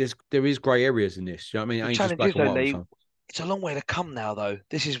 there is grey areas in this. Do you know what I mean? It ain't just black and white. Lee, it's a long way to come now, though.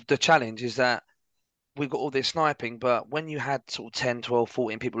 This is the challenge, is that we've got all this sniping, but when you had sort of 10, 12,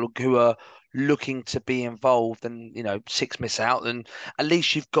 14 people who are looking to be involved and, 6 miss out, then at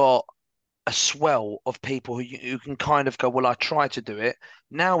least you've got a swell of people who can kind of go, well, I tried to do it.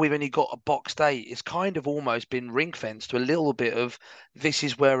 Now we've only got a boxed 8. It's kind of almost been ring fenced to a little bit of, this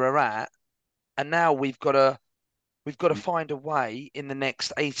is where we're at. And now we've got to find a way in the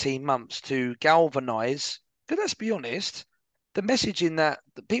next 18 months to galvanise. Because let's be honest, the message in that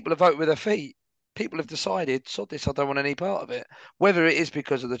the people have voted with their feet. People have decided, sod this, I don't want any part of it. Whether it is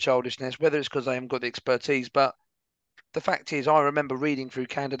because of the childishness, whether it's because they haven't got the expertise. But the fact is, I remember reading through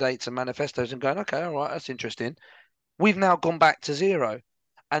candidates and manifestos and going, okay, all right, that's interesting. We've now gone back to 0.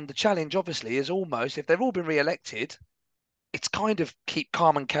 And the challenge, obviously, is almost, if they've all been re-elected, it's kind of keep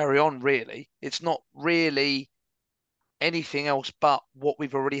calm and carry on, really. It's not really anything else but what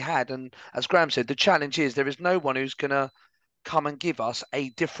we've already had. And as Graham said, the challenge is there is no one who's going to come and give us a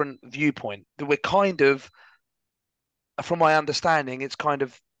different viewpoint. That we're kind of, from my understanding, it's kind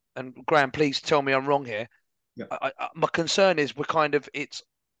of, and Graham, please tell me I'm wrong here. Yeah. My concern is we've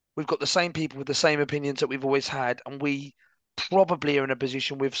got the same people with the same opinions that we've always had, and we probably are in a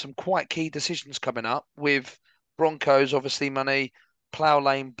position with some quite key decisions coming up with Broncos, obviously money, Plough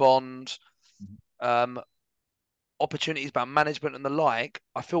Lane bond, opportunities about management and the like.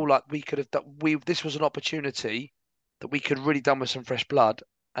 I feel like we could have done. This was an opportunity that we could really done with some fresh blood,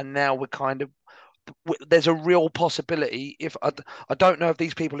 and now we're kind of. There's a real possibility. If I don't know if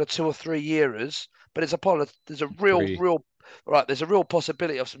these people are 2 or 3 years, but there's a real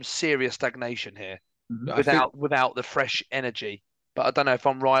possibility of some serious stagnation here without the fresh energy. But I don't know if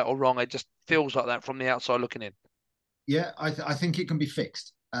I'm right or wrong. It just feels like that from the outside looking in. Yeah, I think it can be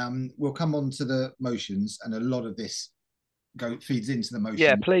fixed. We'll come on to the motions, and a lot of this feeds into the motion.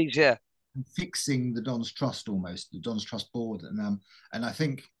 Yeah, please, yeah. Fixing the Don's Trust, almost the Don's Trust board, and I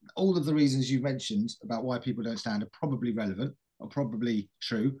think all of the reasons you've mentioned about why people don't stand are probably relevant, or probably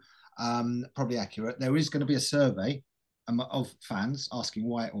true, probably accurate. There is going to be a survey of fans asking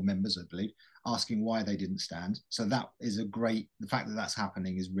why, or members, I believe, asking why they didn't stand. So that is the fact that that's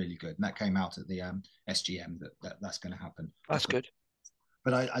happening is really good, and that came out at the SGM that's going to happen. That's good.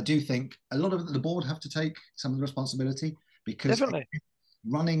 But I do think a lot of the board have to take some of the responsibility, because definitely.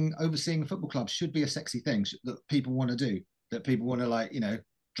 Overseeing a football club should be a sexy thing that people want to do, that people want to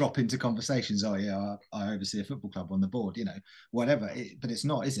drop into conversations. Oh yeah, I oversee a football club on the board, whatever. But it's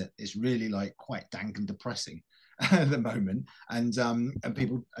not, is it? It's really quite dank and depressing at the moment. And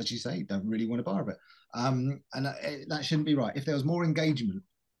people, as you say, don't really want to bar of it. And that shouldn't be right. If there was more engagement,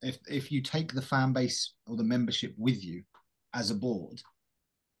 if you take the fan base or the membership with you as a board,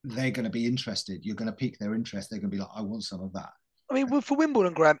 they're going to be interested. You're going to pique their interest. They're going to be like, I want some of that. I mean, for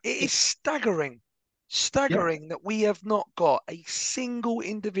Wimbledon, Graham, it is staggering that we have not got a single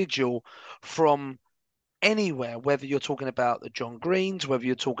individual from anywhere, whether you're talking about the John Greens, whether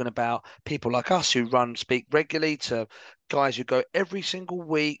you're talking about people like us who speak regularly, to guys who go every single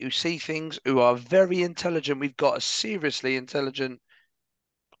week, who see things, who are very intelligent. We've got a seriously intelligent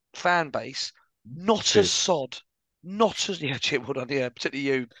fan base, not as sod. Not as Chip would, particularly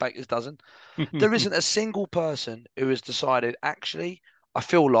you, Baker's dozen. There isn't a single person who has decided, actually, I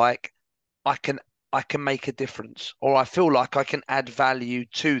feel like I can make a difference, or I feel like I can add value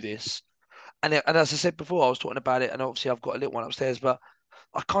to this. And as I said before, I was talking about it, and obviously I've got a little one upstairs, but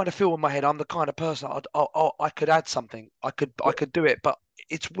I kind of feel in my head I'm the kind of person I could add something. I could do it, but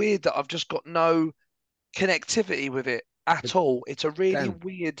it's weird that I've just got no connectivity with it at all. It's a really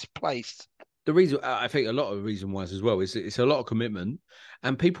weird place. The reason, I think a lot of the reason why as well is it's a lot of commitment,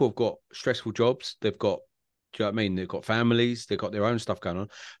 and people have got stressful jobs. They've got, do you know what I mean? They've got families, they've got their own stuff going on.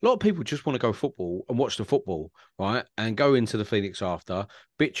 A lot of people just want to go football and watch the football, right? And go into the Phoenix after,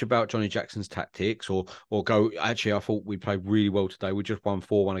 bitch about Johnny Jackson's tactics, or go, actually, I thought we played really well today. We just won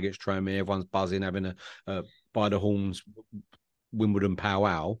 4-1 against Tranmere. Everyone's buzzing, having a by the horns Wimbledon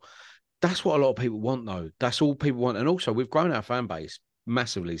powwow. That's what a lot of people want, though. That's all people want. And also, we've grown our fan base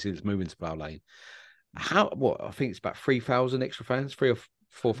massively since moving to Plough Lane. I think it's about 3,000 extra fans, 3,000 or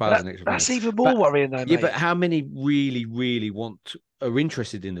 4,000 extra fans. That's even more worrying, though, mate. Yeah, but how many really, really are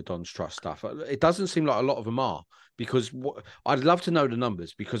interested in the Don's Trust stuff? It doesn't seem like a lot of them are, because I'd love to know the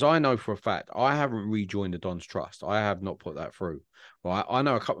numbers, because I know for a fact I haven't rejoined the Don's Trust. I have not put that through. Right, I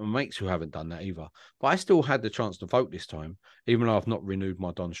know a couple of mates who haven't done that either, but I still had the chance to vote this time, even though I've not renewed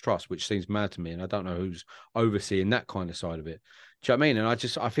my Don's Trust, which seems mad to me, and I don't know who's overseeing that kind of side of it. Do you know what I mean? And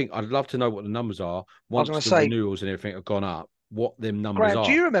I think I'd love to know what the numbers are once the renewals and everything have gone up. What them numbers are.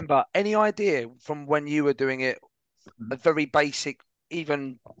 Do you remember any idea from when you were doing it? A very basic,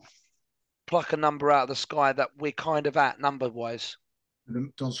 even pluck a number out of the sky that we're kind of at number wise.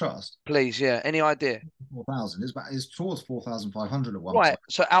 Don's Trust, please. Yeah, any idea? 4,000. It's towards 4,500 at one right. time.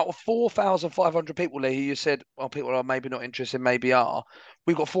 So out of 4,500 people, Lee, you said, well, people are maybe not interested, maybe are.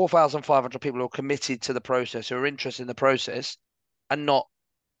 We've got 4,500 people who are committed to the process, who are interested in the process, and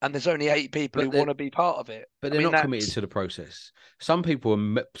there's only 8 people who want to be part of it. But they're not committed to the process. Some people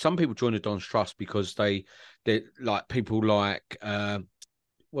join the Don's Trust because they're like people like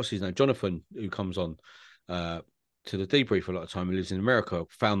what's his name, Jonathan, who comes on to the debrief a lot of time, who lives in America,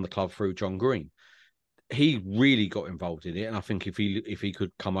 found the club through John Green. He really got involved in it, and I think if he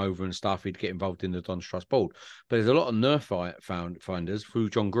could come over and stuff, he'd get involved in the Don's Trust board. But there's a lot of Nerf finders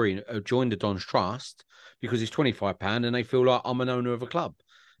through John Green who joined the Don's Trust because it's £25 and they feel like I'm an owner of a club.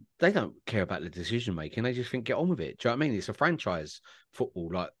 They don't care about the decision making. They just think, get on with it. Do you know what I mean? It's a franchise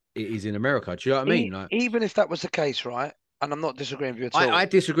football like it is in America. Do you know what I mean? Like, even if that was the case, right? And I'm not disagreeing with you at all. I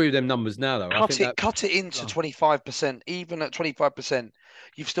disagree with them numbers now, though. Cut it into 25%. Even at 25%,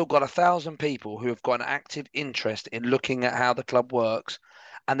 you've still got 1,000 people who have got an active interest in looking at how the club works,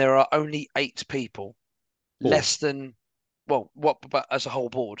 and there are only 8 people, less than, well, what? But as a whole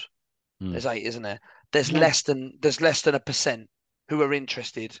board, there's 8, isn't there? There's less than 1% who are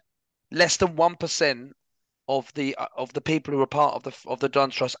interested. Less than 1% of the people who are part of the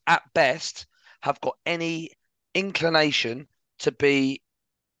Don's Trust at best have got any inclination to be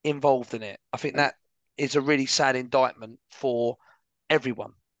involved in it. I think that is a really sad indictment for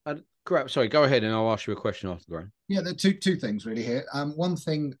everyone. Sorry, go ahead and I'll ask you a question after, Graham. Yeah, there are two things really here. One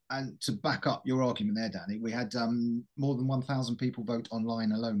thing, and to back up your argument there, Danny, we had more than 1,000 people vote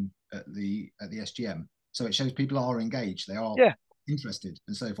online alone at the SGM. So it shows people are engaged, they are interested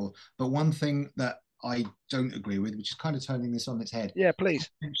and so forth. But one thing that I don't agree with, which is kind of turning this on its head. Yeah, please.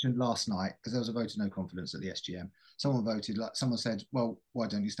 I mentioned last night, because there was a vote of no confidence at the SGM. Someone said, well, why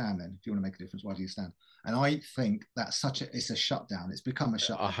don't you stand then? If you want to make a difference, why do you stand? And I think that's it's a shutdown. It's become a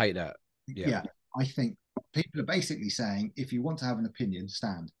shutdown. I hate that. Yeah. I think people are basically saying, if you want to have an opinion,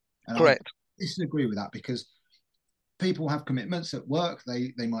 stand. And correct. I disagree with that, because people have commitments at work.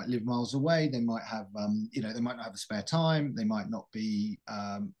 They might live miles away. They might have, they might not have the spare time. They might not be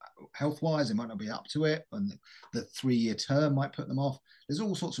health-wise. They might not be up to it. And the 3-year term might put them off. There's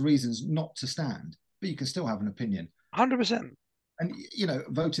all sorts of reasons not to stand, but you can still have an opinion. 100%. And,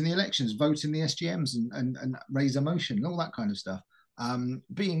 vote in the elections, vote in the SGMs and raise a motion and all that kind of stuff.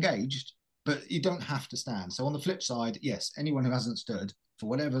 Be engaged, but you don't have to stand. So on the flip side, yes, anyone who hasn't stood, for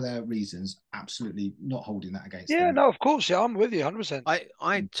whatever their reasons, absolutely not holding that against them. Yeah, no, of course. Yeah, I'm with you 100%.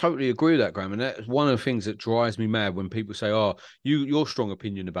 I totally agree with that, Graham. And that's one of the things that drives me mad when people say, oh, your strong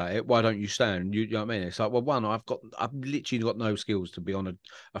opinion about it, why don't you stand? You know what I mean? It's like, well, one, I've literally got no skills to be on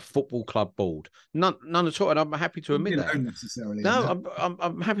a football club board. None at all. And I'm happy to admit that. Necessarily, no,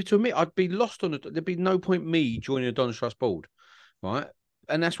 I'm happy to admit I'd be lost on it. There'd be no point me joining a Don's Trust board, right?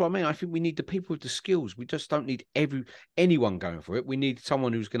 And that's what I mean. I think we need the people with the skills. We just don't need anyone going for it. We need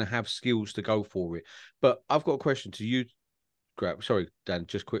someone who's going to have skills to go for it. But I've got a question to you, Grab. Sorry, Dan,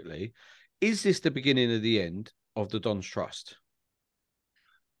 just quickly. Is this the beginning of the end of the Don's Trust?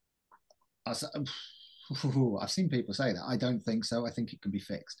 I've seen people say that. I don't think so. I think it can be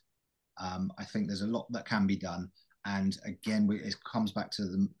fixed. I think there's a lot that can be done. And again, it comes back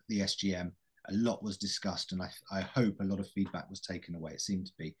to the SGM. A lot was discussed, and I hope a lot of feedback was taken away. It seemed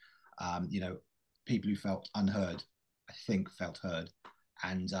to be, people who felt unheard, I think felt heard,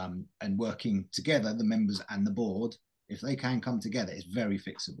 and working together, the members and the board, if they can come together, it's very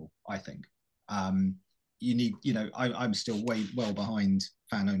fixable. I think you need, I'm still well behind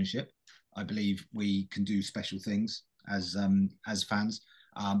fan ownership. I believe we can do special things as fans.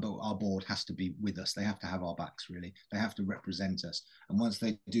 But our board has to be with us. They have to have our backs, really. They have to represent us. And once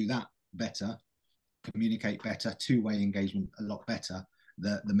they do that better, communicate better, two-way engagement a lot better,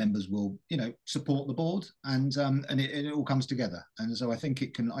 the members will, support the board, and it all comes together. And so I think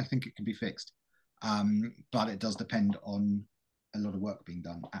it can be fixed. But it does depend on a lot of work being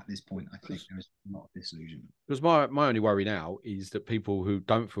done at this point. I think there is a lot of disillusionment. Because my only worry now is that people who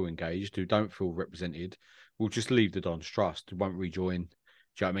don't feel engaged, who don't feel represented, will just leave the Don's Trust, won't rejoin.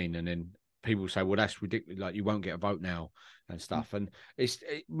 Do you know what I mean? And then people say, well, that's ridiculous. Like, you won't get a vote now and stuff. And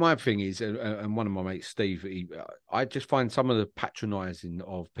my thing is, and one of my mates, Steve, I just find some of the patronising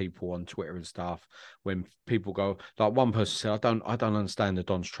of people on Twitter and stuff when people go, like one person said, I don't understand the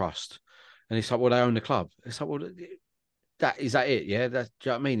Don's Trust. And it's like, well, they own the club. It's like, well, is that it? Yeah, that's, do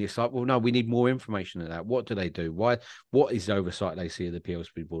you know what I mean? It's like, well, no, we need more information than that. What do they do? What is the oversight they see of the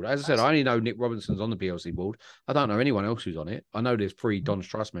PLC board? As I said, I only know Nick Robinson's on the PLC board. I don't know anyone else who's on it. I know there's 3 Don's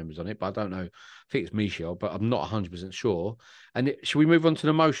Trust members on it, but I don't know. I think it's Michel, but I'm not 100% sure. And should we move on to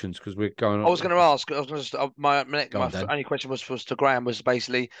the motions? Because we're going on. I was going to ask, my only question was to Graham, was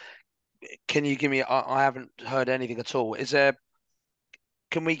basically, can you give me, I haven't heard anything at all.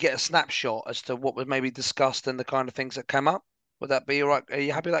 Can we get a snapshot as to what was maybe discussed and the kind of things that came up? Would that be all right? Are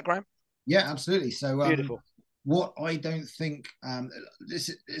you happy with that, Graham? Yeah, absolutely. So beautiful. What I don't think,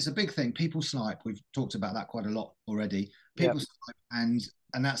 this is a big thing. People snipe. We've talked about that quite a lot already. People snipe, and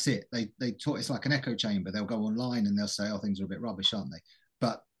that's it. They talk. It's like an echo chamber. They'll go online and they'll say, "Oh, things are a bit rubbish, aren't they?"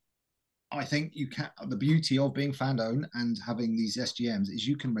 But I think you can. The beauty of being fan-owned and having these SGMs is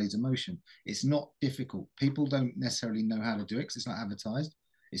you can raise emotion. It's not difficult. People don't necessarily know how to do it because it's not advertised.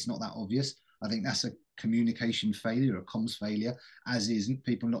 It's not that obvious. I think that's a communication failure, a comms failure, as is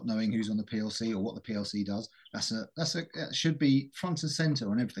people not knowing who's on the PLC or what the PLC does. It should be front and center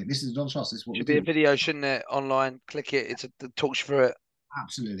on everything. This is Don's Trust. This is what should be a video, shouldn't it? Online, click it. It talks you through it.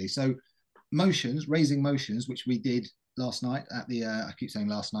 Absolutely. So raising motions, which we did last night at the. I keep saying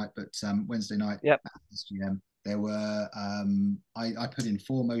last night, but Wednesday night at SGM. There were I put in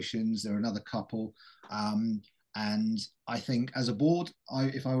 4 motions. There were another couple. And I think as a board,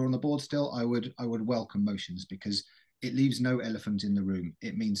 if I were on the board still, I would welcome motions because it leaves no elephant in the room.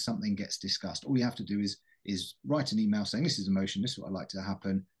 It means something gets discussed. All you have to do is write an email saying this is a motion, this is what I'd like to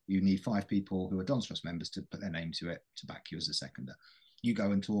happen. You need 5 people who are Don's Trust members to put their name to it to back you as a seconder. You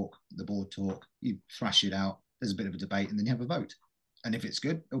go and talk, the board talk, you thrash it out. There's a bit of a debate, and then you have a vote. And if it's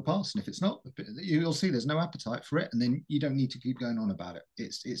good, it'll pass. And if it's not, you'll see there's no appetite for it, and then you don't need to keep going on about it.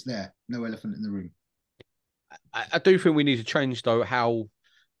 It's there, no elephant in the room. I do think we need to change, though, how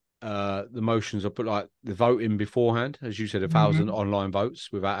the motions are put, like the voting beforehand. As you said, 1,000 online votes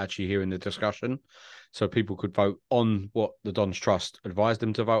without actually hearing the discussion. So people could vote on what the Don's Trust advised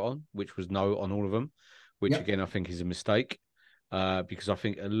them to vote on, which was no on all of them, which, again, I think is a mistake. Because I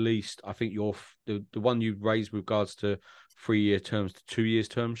think the one you raised with regards to 3-year terms to 2 years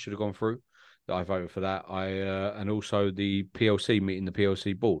terms should have gone through. I voted for that. And also the PLC meeting the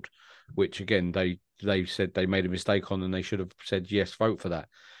PLC board, which again they said they made a mistake on, and they should have said yes, vote for that.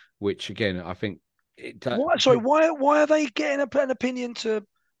 Which again, I think. Why are they getting an opinion to?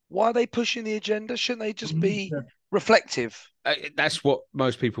 Why are they pushing the agenda? Shouldn't they just be reflective? That's what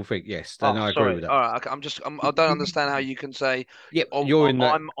most people think. Yes, and I agree with that. All right, I don't understand how you can say. Yeah, you're in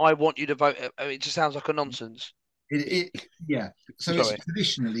that. I want you to vote. It just sounds like a nonsense. So it's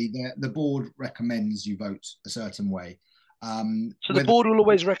traditionally the board recommends you vote a certain way. So the board will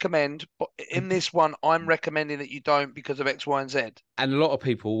always recommend, but in this one, I'm recommending that you don't because of X, Y, and Z. And a lot of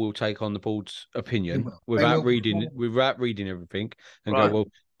people will take on the board's opinion without reading everything and go, well,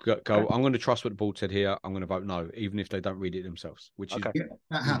 go. I'm going to trust what the board said here. I'm going to vote no, even if they don't read it themselves. Which is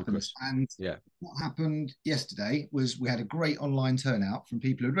that happens. And what happened yesterday was we had a great online turnout from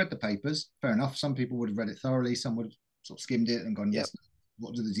people who'd read the papers. Fair enough. Some people would have read it thoroughly. Some would have sort of skimmed it and gone, yes.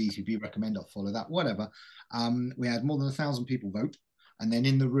 What do the DCB recommend? I'll follow that. Whatever. We had more than 1,000 people vote, and then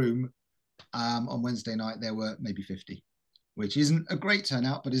in the room on Wednesday night there were maybe 50, which isn't a great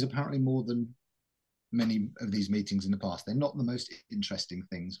turnout, but is apparently more than many of these meetings in the past. They're not the most interesting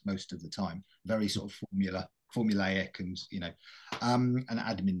things most of the time. Very sort of formulaic, and and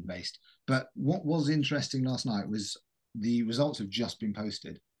admin based. But what was interesting last night was the results have just been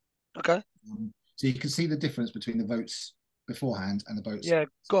posted. Okay. So you can see the difference between the votes beforehand and the votes. Yeah,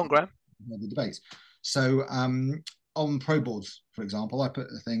 go on, Graham. The debates. So on pro boards, for example, I put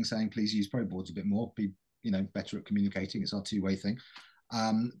a thing saying please use pro boards a bit more, be better at communicating. It's our two-way thing.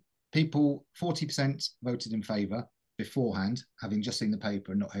 People, 40% voted in favour beforehand, having just seen the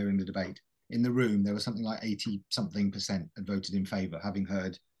paper and not hearing the debate. In the room, there was something like 80-something% had voted in favour, having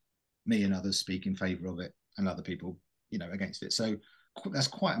heard me and others speak in favour of it, and other people, against it. So that's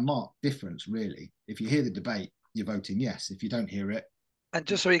quite a marked difference, really. If you hear the debate, you're voting yes. If you don't hear it. And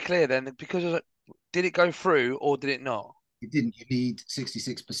just to be clear then, did it go through or did it not? It didn't. You need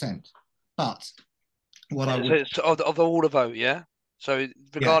 66%. But what of all the vote, yeah? So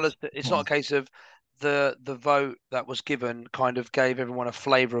regardless, it's not a case of the vote that was given kind of gave everyone a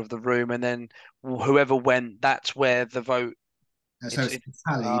flavour of the room, and then whoever went, that's where the vote. So it's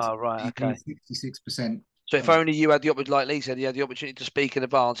tallied. Oh, right, okay. 66%. So if only you had the opportunity, like Lee said, you had the opportunity to speak in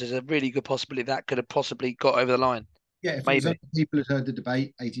advance, there's a really good possibility that could have possibly got over the line. Yeah, if Maybe. people had heard the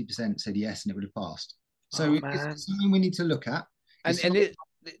debate, 80% said yes, and it would have passed. So it's something we need to look at. It's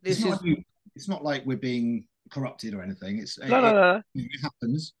not like we're being corrupted or anything. No. It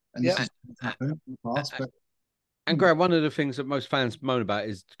happens, and this has happened in the past. And Graham, one of the things that most fans moan about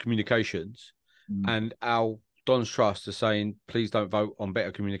is communications, and our Don's Trust are saying, please don't vote on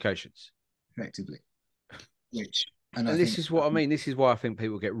better communications. Effectively. And this is what I mean. This is why I think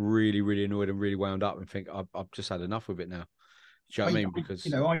people get really, really annoyed and really wound up and think, I've just had enough of it now. Do you know what I mean?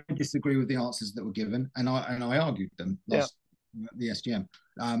 Because I disagree with the answers that were given, and I argued them last the SGM.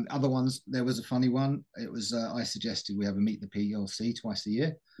 Other ones, there was a funny one. It was I suggested we have a meet the PLC twice a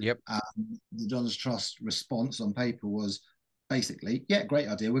year. Yep. The Don's Trust response on paper was basically, yeah, great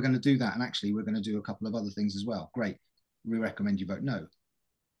idea. We're going to do that, and actually, we're going to do a couple of other things as well. Great. We recommend you vote no.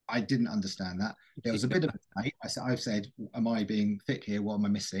 I didn't understand that. There was a bit of a debate. I've said, am I being thick here? What am I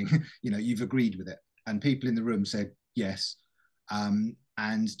missing? You've agreed with it. And people in the room said yes. And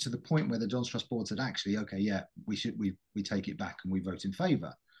to the point where the Don's Trust board said, actually, okay, yeah, we take it back and we vote in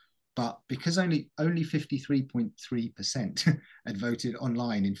favour. But because only 53.3% had voted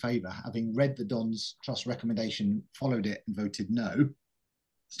online in favour, having read the Don's Trust recommendation, followed it and voted no,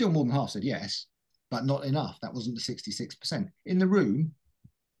 still more than half said yes, but not enough. That wasn't the 66%. In the room,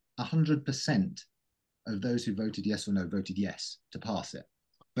 100% of those who voted yes or no voted yes to pass it,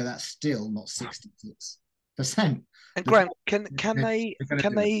 but that's still not 66%. And Graham, can they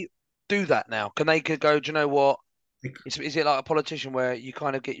do that now? Can they go, do you know what? Is it like a politician where you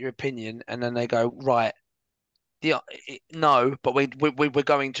kind of get your opinion and then they go, right, no, but we're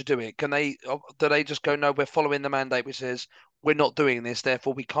going to do it? Do they just go, no, we're following the mandate which says we're not doing this,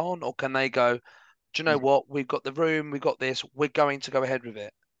 therefore we can't? Or can they go, do you know what? We've got the room, we've got this, we're going to go ahead with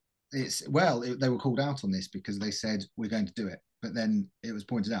it? They were called out on this because they said we're going to do it, but then it was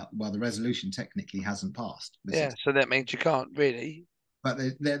pointed out, well, the resolution technically hasn't passed. So that means you can't really. But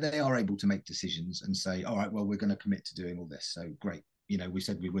they are able to make decisions and say, all right, well, we're going to commit to doing all this. So great, we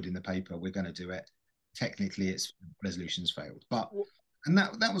said we would in the paper, we're going to do it. Technically, its resolution's failed, and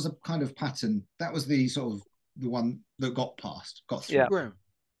that was a kind of pattern. That was the sort of the one that got through.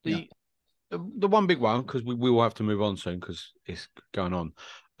 Yeah. The one big one, because we will have to move on soon because it's going on.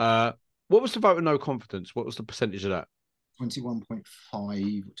 What was the vote of no confidence? What was the percentage of that? 21.5,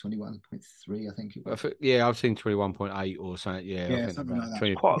 21.3, I think it was. I've seen 21.8 or something. Yeah, I think something like that.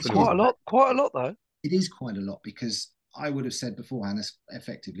 20, quite a lot though. It is quite a lot because I would have said beforehand, it's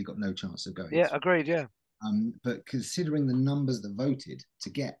effectively got no chance of going. Yeah, agreed. Yeah. But considering the numbers that voted, to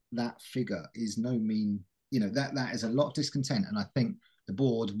get that figure is no mean. That is a lot of discontent, and I think the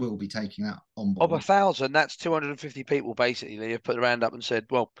board will be taking that on board. Of 1,000, that's 250 people basically. They have put their hand up and said,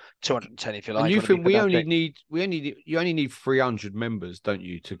 well, 210 if you like. And you think you only need 300 members, don't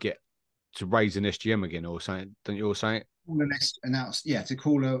you, to raise an SGM again or something? Don't you all say it? To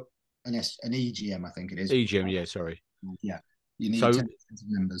call an EGM, I think it is. EGM, yeah, sorry. Yeah, you need 10% of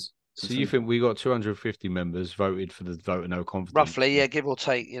members. So you think we got 250 members voted for the vote of no confidence? Roughly, yeah, give or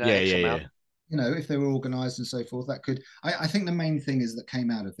take. X amount. If they were organised and so forth, that could. I think the main thing is that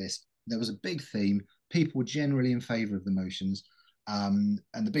came out of this. There was a big theme. People were generally in favour of the motions, and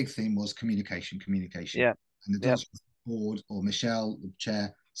the big theme was communication. Yeah. And the board, or Michelle, the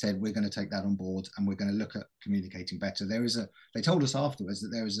chair, said we're going to take that on board and we're going to look at communicating better. They told us afterwards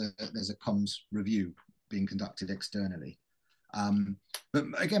that there's a comms review being conducted externally. But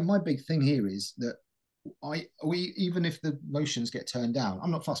again, my big thing here is that even if the motions get turned down, I'm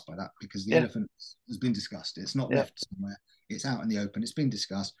not fussed by that because the elephant has been discussed. It's not left somewhere. It's out in the open. It's been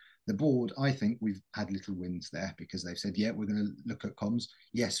discussed. The board, I think we've had little wins there because they've said, yeah, we're going to look at comms.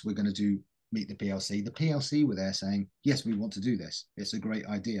 Yes, we're going to meet the PLC. The PLC were there saying, yes, we want to do this. It's a great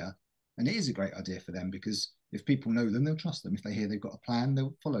idea. And it is a great idea for them because if people know them, they'll trust them. If they hear they've got a plan,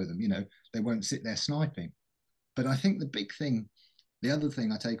 they'll follow them. They won't sit there sniping. But I think the other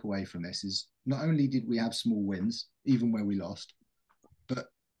thing I take away from this is not only did we have small wins, even where we lost, but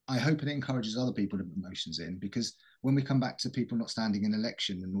I hope it encourages other people to put motions in, because when we come back to people not standing in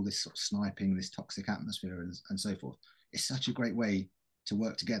election and all this sort of sniping, this toxic atmosphere and so forth, it's such a great way to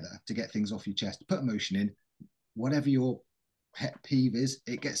work together, to get things off your chest, put a motion in, whatever your pet peeve is,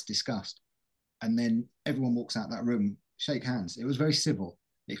 it gets discussed. And then everyone walks out that room, shake hands. It was very civil.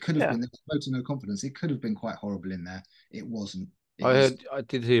 It could have been, there was vote of no confidence. It could have been quite horrible in there. It wasn't. I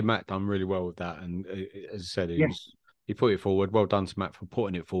did hear Matt done really well with that, and as I said, he put it forward. Well done to Matt for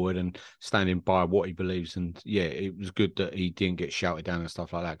putting it forward and standing by what he believes. And yeah, it was good that he didn't get shouted down and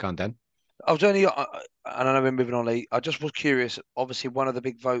stuff like that. Go on, Dan. I was only, and I know we're moving on, Lee. I just was curious. Obviously, one of the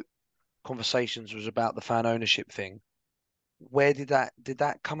big vote conversations was about the fan ownership thing. Where did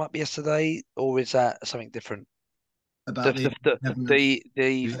that come up yesterday, or is that something different? About The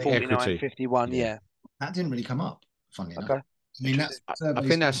 49-51, yeah. That didn't really come up, funnily enough. Okay. I mean, that's I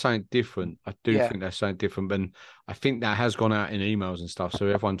think that's something different. I do think that's something different, and I think that has gone out in emails and stuff. So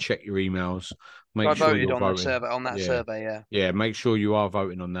everyone check your emails. Make sure you're voting. Survey. Yeah, make sure you are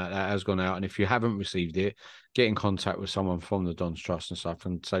voting on that. That has gone out, and if you haven't received it, get in contact with someone from the Don's Trust and stuff,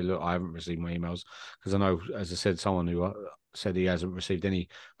 and say, look, I haven't received my emails, because I know, as I said, someone who said he hasn't received any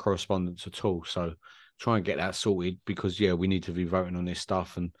correspondence at all. So try and get that sorted, because we need to be voting on this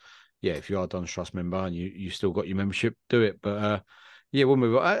stuff. And if you are a Don's Trust member and you still got your membership, do it. But we'll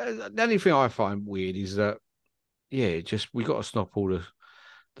move on. The only thing I find weird is that we got to stop all the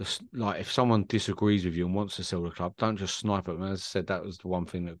like, if someone disagrees with you and wants to sell the club, don't just snipe at them. As I said, that was the one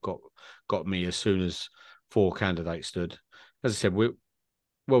thing that got me as soon as 4 candidates stood. As I said, we're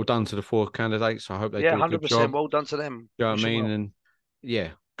well done to the 4 candidates. I hope they do a good job. 100% well done to them. You know what I mean? Well. And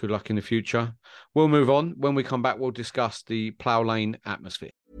good luck in the future. We'll move on. When we come back, we'll discuss the Plough Lane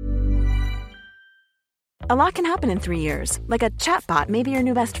atmosphere. A lot can happen in 3 years, like a chatbot may be your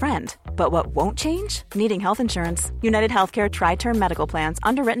new best friend. But what won't change? Needing health insurance. United Healthcare Tri-Term Medical Plans,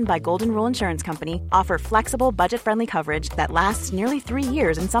 underwritten by Golden Rule Insurance Company, offer flexible, budget-friendly coverage that lasts nearly 3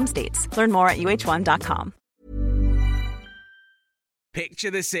 years in some states. Learn more at uh1.com.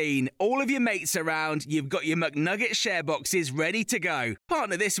 Picture the scene. All of your mates around, you've got your McNugget share boxes ready to go.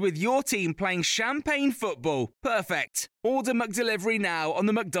 Partner this with your team playing champagne football. Perfect. Order McDelivery now on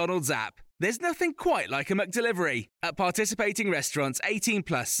the McDonald's app. There's nothing quite like a McDelivery. At participating restaurants, 18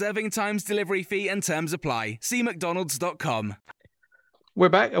 plus, serving times, delivery fee and terms apply. See mcdonalds.com. We're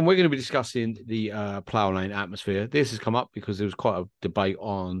back, and we're going to be discussing the Plough Lane atmosphere. This has come up because there was quite a debate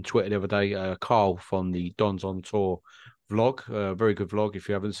on Twitter the other day. Carl from the Dons on Tour vlog, very good vlog. If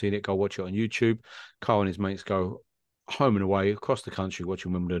you haven't seen it, go watch it on YouTube. Carl and his mates go home and away across the country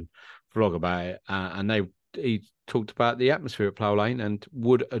watching Wimbledon, vlog about it. And he talked about the atmosphere at Plough Lane, and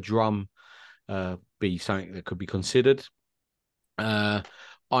would a drum be something that could be considered. I'm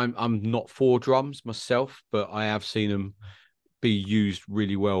not for drums myself, but I have seen them be used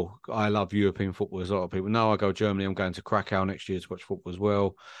really well. I love European football, as a lot of people know. I go to Germany. I'm going to Krakow next year to watch football as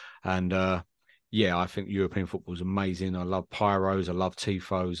well. And I think European football is amazing. I love pyros. I love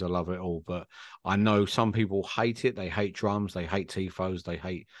tifos. I love it all. But I know some people hate it. They hate drums. They hate tifos. They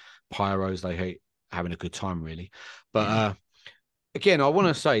hate pyros. They hate having a good time, really. But again, I want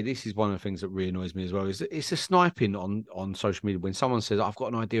to say this is one of the things that really annoys me as well, is it's a sniping on social media when someone says, I've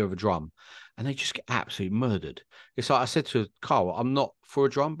got an idea of a drum, and they just get absolutely murdered. It's like I said to Carl, I'm not for a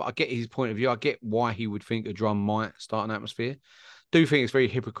drum, but I get his point of view. I get why he would think a drum might start an atmosphere. Do think it's very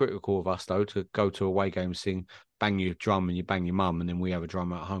hypocritical of us, though, to go to away games, sing, bang your drum and you bang your mum, and then we have a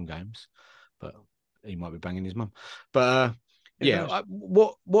drum at home games. But he might be banging his mum. But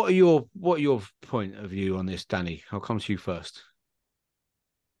what are your point of view on this, Danny? I'll come to you first.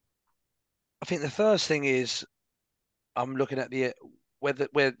 I think the first thing is I'm looking at where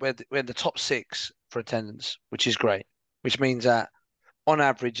the top 6 for attendance, which is great, which means that on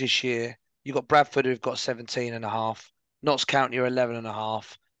average this year you've got Bradford who've got 17.5, Notts County are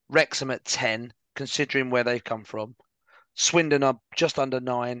 11.5, Wrexham at 10, considering where they've come from. Swindon are just under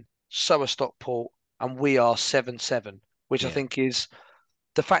 9, so are Stockport, and we are 7-7, which I think is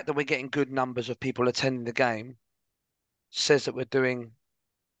the fact that we're getting good numbers of people attending the game says that we're doing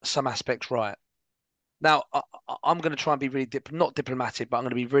some aspects right. Now, I'm going to try and be really not diplomatic, but I'm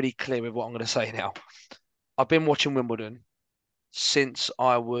going to be really clear with what I'm going to say now. I've been watching Wimbledon since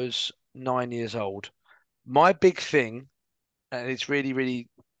I was 9 years old. My big thing, and it's really, really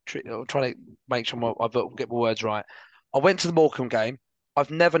trying to make sure I get my words right. I went to the Morecambe game. I've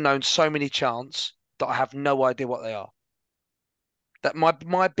never known so many chants that I have no idea what they are. That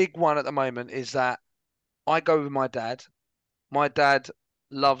my big one at the moment is that I go with my dad. My dad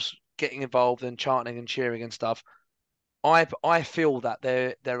loves getting involved and chanting and cheering and stuff. I feel that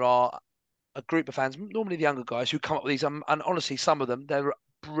there are a group of fans, normally the younger guys, who come up with these, and honestly, some of them, they're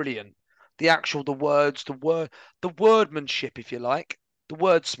brilliant. The words, the wordmanship, if you like, the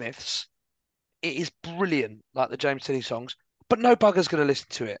wordsmiths, it is brilliant, like the James Tilley songs, but no bugger's going to listen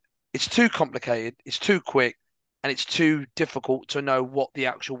to it. It's too complicated, it's too quick, and it's too difficult to know what the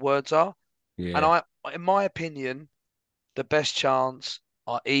actual words are. Yeah. And in my opinion, the best chants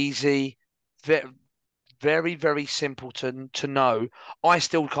are easy, very, very simple to know. I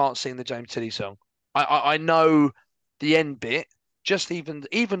still can't sing the James Tilley song. I know the end bit, just even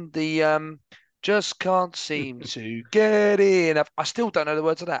the just can't seem to get in. I still don't know the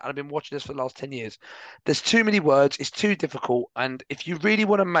words of that. And I've been watching this for the last 10 years. There's too many words. It's too difficult. And if you really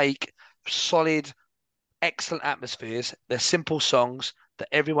want to make solid, excellent atmospheres. They're simple songs that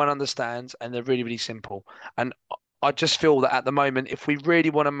everyone understands, and they're really, really simple. And I just feel that at the moment, if we really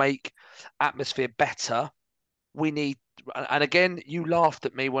want to make atmosphere better, we need. And again, you laughed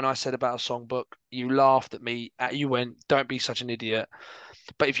at me when I said about a songbook. You laughed at me. You went, "Don't be such an idiot."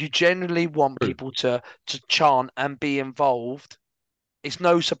 But if you genuinely want people to chant and be involved, it's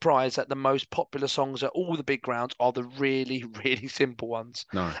no surprise that the most popular songs at all the big grounds are the really, really simple ones.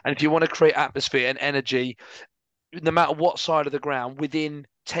 No. And if you want to create atmosphere and energy, no matter what side of the ground, within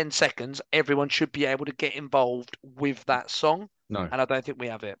 10 seconds, everyone should be able to get involved with that song. No. And I don't think we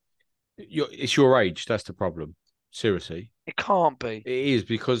have it. It's your age. That's the problem. Seriously. It can't be. It is,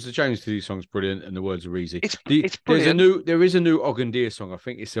 because the James Tilly song's brilliant and the words are easy. It's There brilliant. is a new Ogandir song. I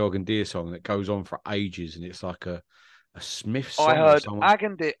think it's the Ogandir song that goes on for ages, and it's like a Smith song. I heard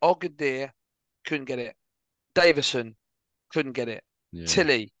Ogandir couldn't get it. Davison couldn't get it. Yeah.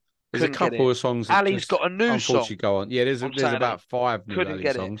 Tilly There's a couple of songs that Ali's got a new song. Go on. Yeah, there's about 5 new Couldn't Ali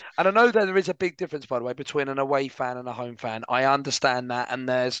get songs. it. And I know that there is a big difference, by the way, between an away fan and a home fan. I understand that. And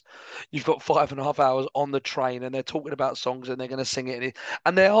you've got 5.5 hours on the train, and they're talking about songs, and they're going to sing it.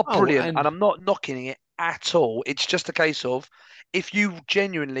 And they are brilliant. And I'm not knocking it at all. It's just a case of, if you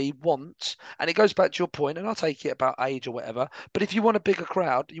genuinely want, and it goes back to your point, and I'll take it about age or whatever, but if you want a bigger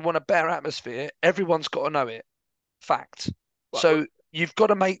crowd, you want a better atmosphere, everyone's got to know it. Fact. So you've got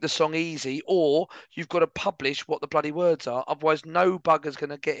to make the song easy, or you've got to publish what the bloody words are. Otherwise, no bugger's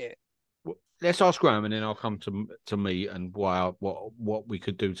going to get it. Well, let's ask Graham, and then I'll come to me and what we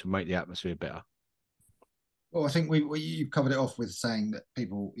could do to make the atmosphere better. Well, I think you've covered it off with saying that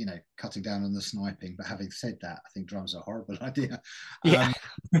people, cutting down on the sniping. But having said that, I think drums are a horrible idea. Yeah.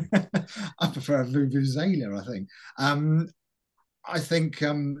 I prefer Vuvuzela, I think. I think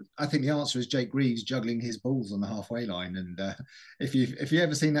the answer is Jake Reeves juggling his balls on the halfway line. And if you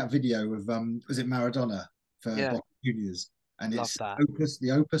ever seen that video of was it Maradona for Boca Juniors, and it's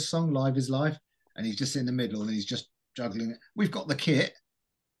the Opus song "Live Is Life," and he's just in the middle and he's just juggling it. We've got the kit.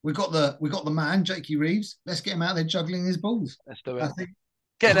 We've got the man, Jakey Reeves. Let's get him out there juggling his balls. Let's do it.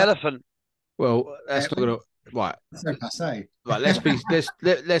 Get an elephant. Well, that's not gonna right. So passe. Right,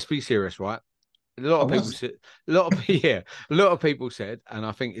 let's be serious, right? A lot of people said, and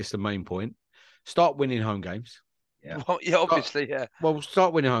I think it's the main point: start winning home games. Yeah, well, yeah, obviously, yeah. Well,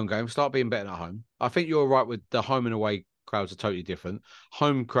 start winning home games. Start being better at home. I think you're right with the home and away crowds are totally different.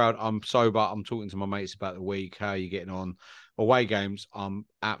 Home crowd, I'm sober. I'm talking to my mates about the week. How are you getting on? Away games, I'm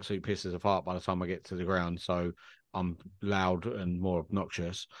absolutely pissed as a fart by the time I get to the ground. So I'm loud and more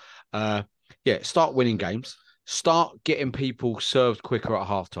obnoxious. Start winning games. Start getting people served quicker at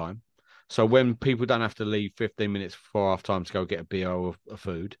halftime. So when people don't have to leave 15 minutes before half time to go get a beer or a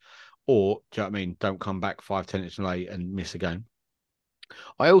food, or, do you know what I mean, don't come back 5-10 minutes late and miss a game.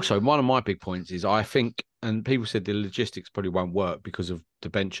 One of my big points is I think, and people said the logistics probably won't work because of the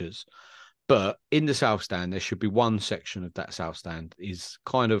benches, but in the South Stand, there should be one section of that South Stand is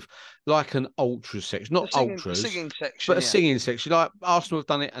kind of like an ultras section, not ultras, singing section, but a singing section. Like Arsenal have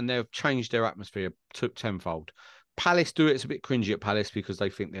done it and they've changed their atmosphere tenfold. Palace do it. It's a bit cringy at Palace because they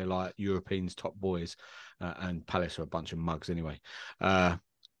think they're like Europeans' top boys, and Palace are a bunch of mugs anyway.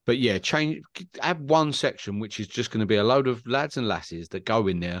 But yeah, add one section which is just going to be a load of lads and lasses that go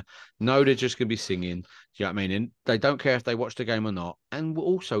in there, know they're just going to be singing. Do you know what I mean? And they don't care if they watch the game or not. And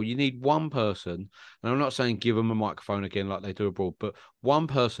also, you need one person, and I'm not saying give them a microphone again like they do abroad, but one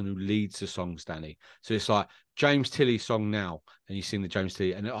person who leads the songs, Danny. So it's like James Tilly's song now, and you sing the James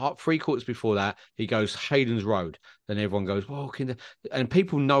Tilly, and 3/4 before that, he goes Hayden's Road. Then everyone goes, walking, and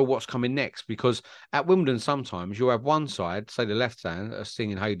people know what's coming next, because at Wimbledon sometimes you'll have one side, say the left side, are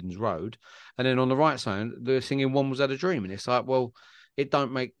singing Hayden's Road, and then on the right side they're singing One Was Had a Dream, and it's like, well, it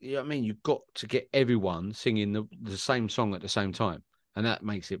don't make, you know what I mean? You've got to get everyone singing the same song at the same time, and that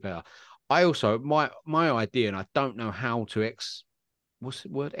makes it better. I also, my idea, and I don't know how to what's the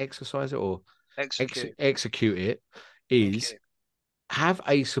word, exercise it or execute it, is have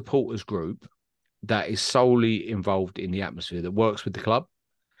a supporters group that is solely involved in the atmosphere, that works with the club,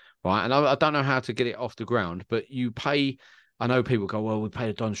 right? And I don't know how to get it off the ground, but you pay, I know people go, well, we pay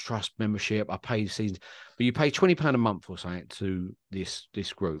the Don's Trust membership, I pay seasons, but you pay £20 a month or something to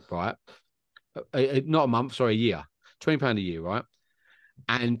this group, right? Not a month, sorry, a year. £20 a year, right?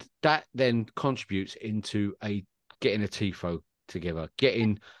 And that then contributes into getting a TIFO together,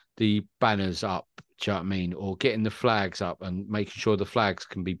 getting the banners up, do you know what I mean? Or getting the flags up and making sure the flags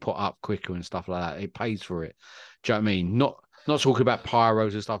can be put up quicker and stuff like that. It pays for it. Do you know what I mean? Not talking about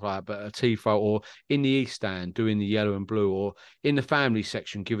pyros and stuff like that, but a TIFO, or in the East Stand doing the yellow and blue, or in the family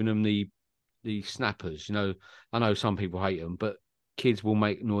section giving them the snappers. You know, I know some people hate them, but kids will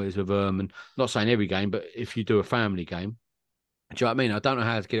make noise with them, and not saying every game, but if you do a family game, do you know what I mean? I don't know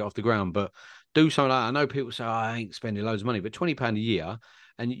how to get it off the ground, but do something like that. I know people say, I ain't spending loads of money, but £20 a year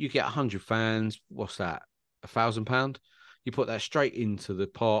and you get 100 fans. What's that? £1,000? You put that straight into the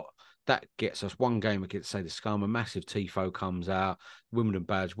pot. That gets us one game against, say, the Scum. A massive tifo comes out. Wimbledon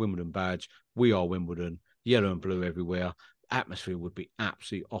badge. We are Wimbledon. Yellow and blue everywhere. Atmosphere would be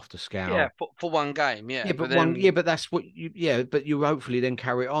absolutely off the scale. Yeah, for one game, but that's what but you hopefully then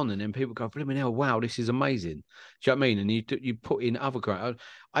carry it on, and then people go, "Blimey hell, wow, this is amazing." Do you know what I mean? And you put in other ground.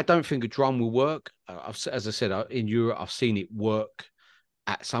 I don't think a drum will work. As I said, in Europe, I've seen it work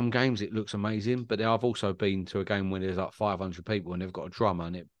at some games. It looks amazing, but I've also been to a game where there's like 500 people and they've got a drummer,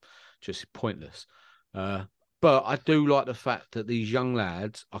 and it just pointless. But I do like the fact that these young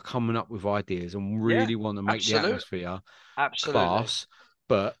lads are coming up with ideas and really want to make the atmosphere class.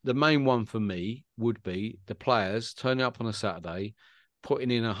 But the main one for me would be the players turning up on a Saturday,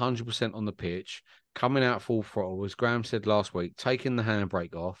 putting in 100% on the pitch, coming out full throttle, as Graham said last week, taking the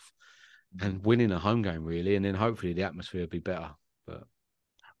handbrake off and winning a home game, really. And then hopefully the atmosphere will be better. But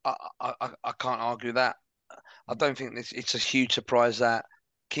I can't argue that. I don't think it's a huge surprise that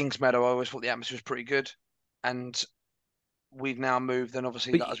Kings Meadow, I always thought the atmosphere was pretty good. And we've now moved, and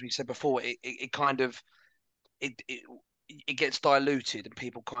obviously, as we said before, it kind of it gets diluted, and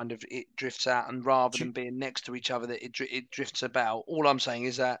people kind of it drifts out, and rather than being next to each other, that it drifts about. All I'm saying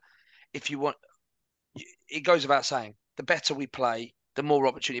is that if you want, it goes without saying, the better we play, the more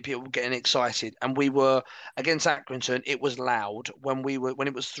opportunity people getting excited. And we were against Accrington, it was loud when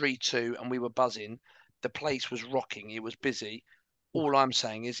it was 3-2 and we were buzzing. The place was rocking, it was busy. All I'm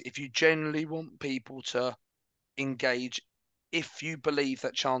saying is, if you generally want people to engage, if you believe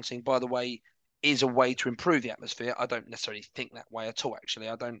that chanting, by the way, is a way to improve the atmosphere, I don't necessarily think that way at all, actually.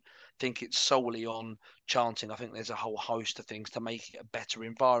 I don't think it's solely on chanting. I think there's a whole host of things to make it a better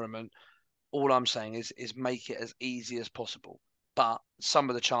environment. All I'm saying is make it as easy as possible. But some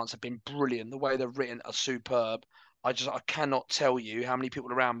of the chants have been brilliant. The way they're written are superb. I cannot tell you how many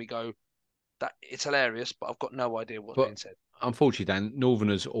people around me go, that it's hilarious, but I've got no idea what's being said. Unfortunately, Dan,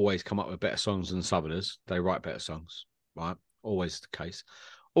 Northerners always come up with better songs than Southerners. They write better songs, right? Always the case.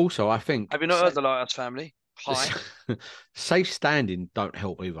 Also, I think... Have you not heard the Lighthouse Family? Hi. Safe standing don't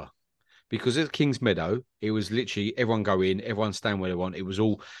help either. Because at Kings Meadow, it was literally everyone go in, everyone stand where they want. It was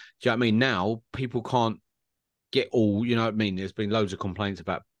all... Do you know what I mean? Now, people can't get all... You know what I mean? There's been loads of complaints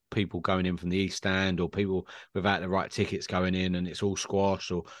about people going in from the East Stand, or people without the right tickets going in, and it's all squashed,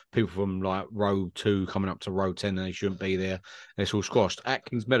 or people from like row 2 coming up to row 10 and they shouldn't be there, and it's all squashed. At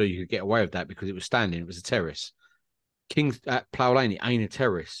Kings Meadow, you could get away with that because it was standing, it was a terrace. Kings at Plough Lane, it ain't a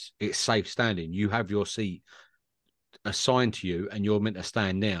terrace, it's safe standing. You have your seat assigned to you and you're meant to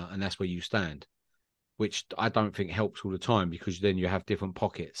stand there, and that's where you stand, which I don't think helps all the time, because then you have different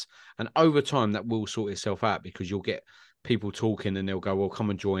pockets, and over time that will sort itself out, because you'll get people talking and they'll go, well,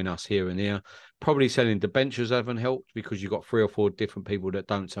 come and join us here and there. Probably selling debentures haven't helped, because you've got 3 or 4 different people that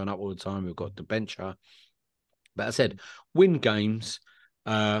don't turn up all the time who've got debenture. But I said, win games,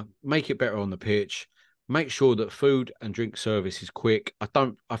 make it better on the pitch, make sure that food and drink service is quick.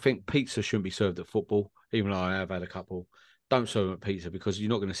 I think pizza shouldn't be served at football, even though I have had a couple. Don't serve them at pizza, because you're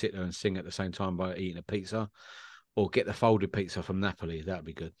not going to sit there and sing at the same time by eating a pizza. Or get the folded pizza from Napoli. That'd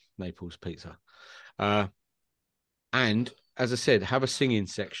be good. Naples pizza. And as I said, have a singing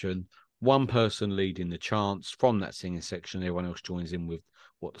section, one person leading the chants from that singing section, everyone else joins in with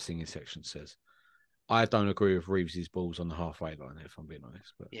what the singing section says. I don't agree with Reeves's balls on the halfway line, if I'm being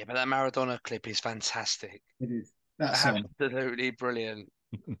honest. But yeah, but that Maradona clip is fantastic. It is. That's absolutely brilliant.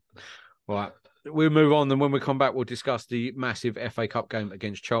 Right, we'll move on, and when we come back, we'll discuss the massive FA Cup game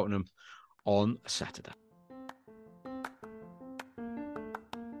against Cheltenham on Saturday.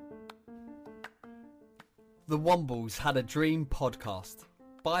 The Wombles Had a Dream podcast.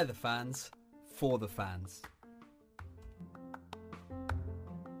 By the fans, for the fans.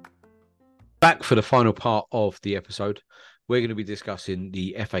 Back for the final part of the episode. We're going to be discussing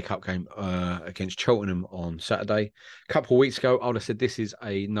the FA Cup game against Cheltenham on Saturday. A couple of weeks ago, I would have said this is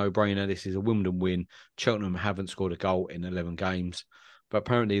a no-brainer. This is a Wimbledon win. Cheltenham haven't scored a goal in 11 games. But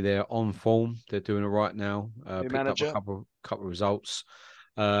apparently they're on form. They're doing it right now. Picked up a couple of results.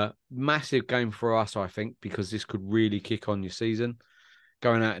 Massive game for us, I think, because this could really kick on your season.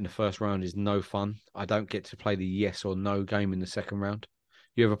 Going out in the first round is no fun. I don't get to play the yes or no game in the second round.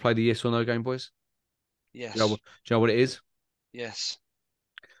 You ever play the yes or no game, boys? Yes. Do you know what it is? Yes.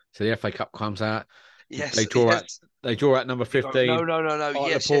 So the FA Cup comes out. Yes. They draw out number 15. Go, no.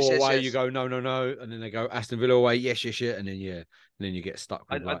 Yes, away, yes. You go, no. And then they go Aston Villa away, yes. And then you get stuck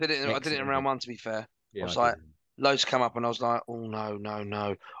with I did it in round 1, to be fair. I was like, loads come up, and I was like, oh no, no,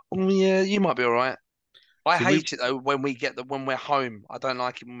 no. Oh yeah, you might be all right. I See, hate it though when we're home. I don't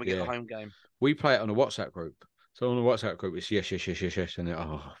like it when we get the Yeah. home game. We play it on a WhatsApp group. So on the WhatsApp group, it's yes, yes, yes, yes, yes, and then,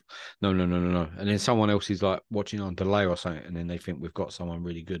 no, no, no, no, no, and then someone else is like watching on delay or something, and then they think we've got someone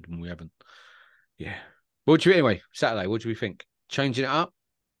really good and we haven't. Yeah. What do you anyway? Saturday. What do we think? Changing it up,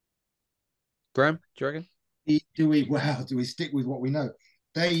 Graham? Do you reckon? Do we stick with what we know?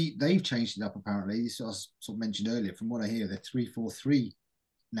 They've changed it up apparently. So I sort of mentioned earlier, from what I hear, they're 3-4-3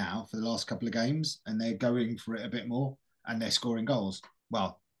 now for the last couple of games, and they're going for it a bit more, and they're scoring goals.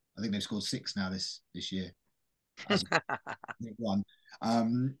 Well, I think they've scored 6 now this year. One.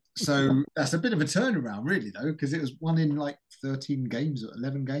 So that's a bit of a turnaround, really, though, because it was one in like 13 games or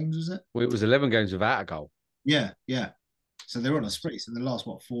 11 games, was it? Well, it was 11 games without a goal. Yeah. So they're on a spree. So in the last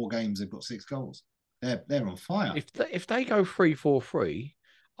 4 games, they've got 6 goals. They're on fire. If they go 3-4-3,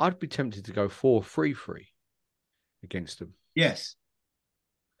 I'd be tempted to go 4-3-3 against them. Yes.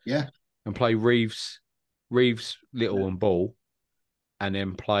 Yeah. And play Reeves, Little, and Ball, and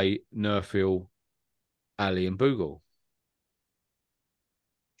then play Nerfield, Ali, and Bogle.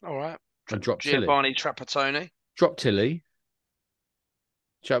 All right. And drop Tilly. Giovanni Trapattoni. Drop Tilly.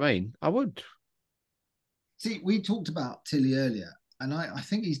 Do you know what I mean? I would. See, we talked about Tilly earlier, and I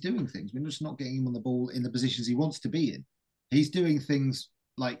think he's doing things. We're just not getting him on the ball in the positions he wants to be in. He's doing things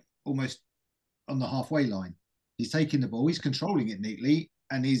like almost on the halfway line. He's taking the ball, he's controlling it neatly,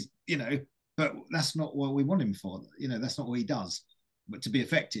 and he's, but that's not what we want him for. That's not what he does. But to be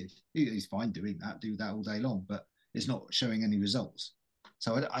effective, he's fine doing that, do that all day long, but it's not showing any results.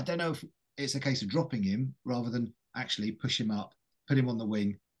 So I don't know if it's a case of dropping him rather than actually push him up, put him on the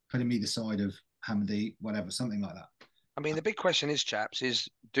wing, put him either side of Hamady, whatever, something like that. I mean, the big question is, chaps, is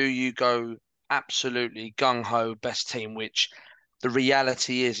do you go absolutely gung-ho best team, which the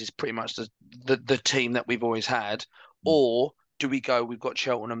reality is pretty much the team that we've always had, or do we go, we've got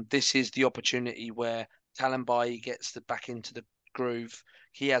Cheltenham, this is the opportunity where Callum Bailly gets back into the groove,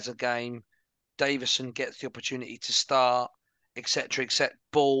 he has a game, Davison gets the opportunity to start, etc.,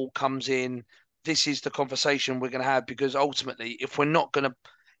 Ball comes in. This is the conversation we're going to have, because ultimately, if you're not going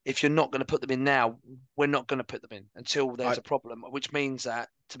to put them in now, we're not going to put them in until there's a problem, which means that,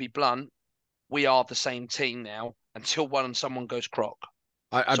 to be blunt, we are the same team now until someone goes croc.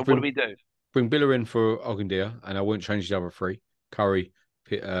 What do we do? Bring Biller in for Ogundia, and I wouldn't change the other 3. Curry,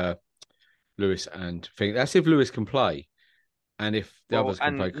 Lewis, and Fink. That's if Lewis can play. And if the others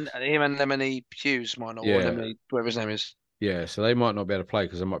can play. Him and Lemony Hughes might not, or Lemony, whatever his name is. Yeah, so they might not be able to play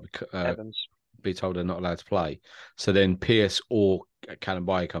because they might be told they're not allowed to play. So then Pierce or Callum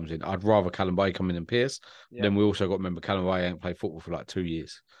Bailly comes in. I'd rather Callum Bailly come in than Pierce. Yeah. Then we also got to remember Callum Bailly ain't played football for like 2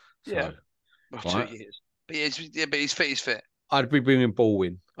 years. So, yeah, 2 years. But he's fit. He's fit. I'd be bringing Ball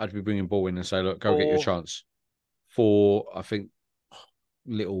in. And say, look, go get your chance. For, I think,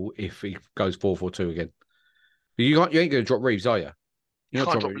 Little, if he goes 4-4-2 again. But you ain't going to drop Reeves, are you? You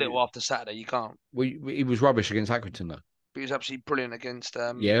can't drop Little after Saturday. You can't. He was rubbish against Accrington, though. But he was absolutely brilliant against.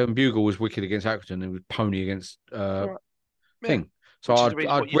 Yeah, and Bugle was wicked against Accrington. And was pony against right. Thing. So I'd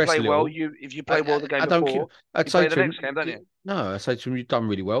rest play Little. If you play well the game before, I'd say the next game, don't you? No, I say to him, you've done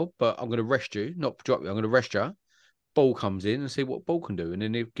really well, but I'm going to rest you, not drop you. I'm going to rest you. Ball comes in and see what Ball can do, and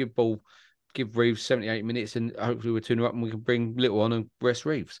then give Reeves 78 minutes, and hopefully we're 2-0 up, and we can bring Little on and rest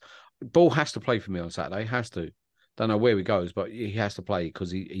Reeves. Ball has to play for me on Saturday. Has to. Don't know where he goes, but he has to play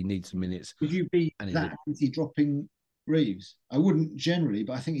because he needs the minutes. Would you be that anti-dropping Reeves? I wouldn't generally,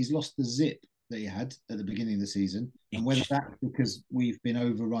 but I think he's lost the zip that he had at the beginning of the season, and whether that's because we've been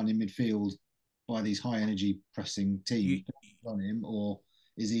overrun in midfield by these high-energy pressing teams on him, or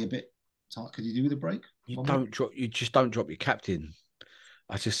is he a bit tight? Could you do with a break? You just don't drop your captain.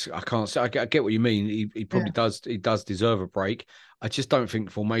 I can't say. I get what you mean. He probably does. He does deserve a break. I just don't think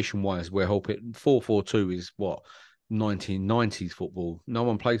formation-wise we're hoping 4-4-2 is what 1990s football. No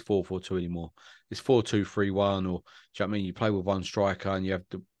one plays 4-4-2 anymore. It's 4-2-3-1, or do you know what I mean? You play with one striker and you have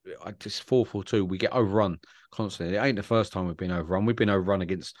to. Just 4-4-2. We get overrun constantly. It ain't the first time we've been overrun. We've been overrun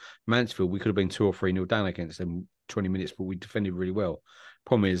against Mansfield. We could have been 2 or 3-0 down against them 20 minutes, but we defended really well.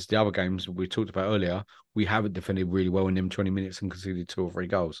 Problem is, the other games we talked about earlier, we haven't defended really well in them 20 minutes and conceded 2 or 3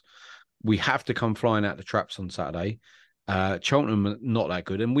 goals. We have to come flying out the traps on Saturday. Cheltenham are not that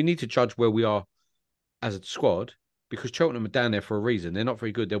good, and we need to judge where we are as a squad, because Cheltenham are down there for a reason. They're not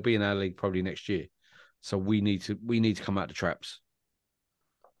very good. They'll be in our league probably next year, so we need to come out the traps.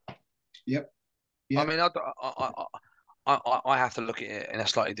 Yep. I mean, I have to look at it in a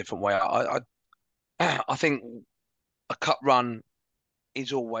slightly different way. I think a cup run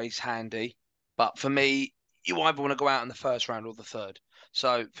is always handy, but for me, you either want to go out in the first round or the third.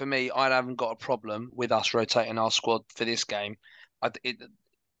 So for me, I haven't got a problem with us rotating our squad for this game.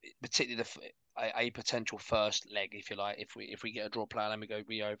 Particularly a potential first leg, if you like, if we get a draw player, then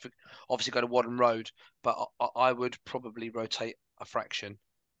we obviously go to Wadham Road, but I would probably rotate a fraction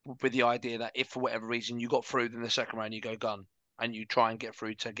with the idea that if for whatever reason you got through, then the second round you go gun and you try and get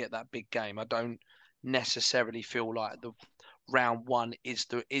through to get that big game. I don't necessarily feel like the round one is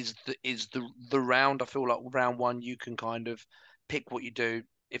the round. I feel like round one you can kind of pick what you do.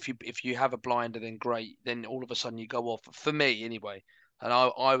 If you have a blinder, then great. Then all of a sudden you go off. For me, anyway. And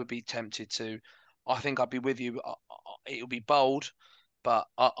I would be tempted to. I think I'd be with you. It would be bold, but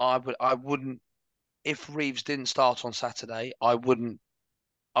I wouldn't. If Reeves didn't start on Saturday, I wouldn't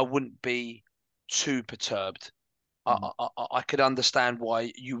be too perturbed. I could understand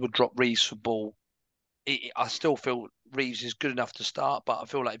why you would drop Reeves for Ball. I still feel Reeves is good enough to start, but I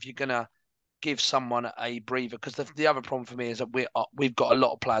feel like if you're gonna give someone a breather, because the other problem for me is that we've got a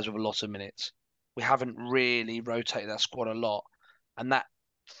lot of players with a lot of minutes. We haven't really rotated that squad a lot. And that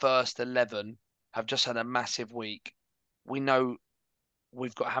first 11 have just had a massive week. We know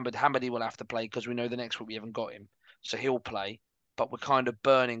we've got Hamad. Hamadi will have to play because we know the next week we haven't got him. So he'll play. But we're kind of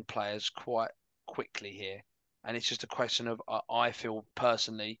burning players quite quickly here. And it's just a question of, I feel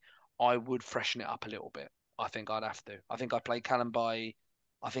personally, I would freshen it up a little bit. I think I'd have to. I think I'd play Callum Bailly.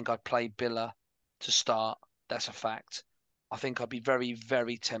 I think I'd play Billa to start. That's a fact. I think I'd be very,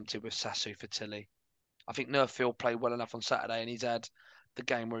 very tempted with Sasu for Tilly. I think Nerfield played well enough on Saturday, and he's had the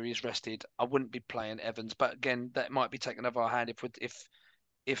game where he's rested. I wouldn't be playing Evans, but again, that might be taken over our hand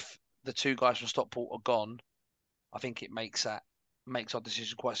if the two guys from Stockport are gone. I think it makes our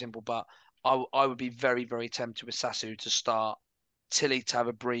decision quite simple. But I would be very, very tempted with Sasu to start, Tilly to have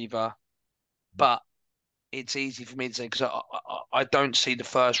a breather. But it's easy for me to say because I don't see the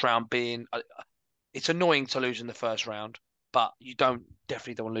first round being. It's annoying to lose in the first round, but you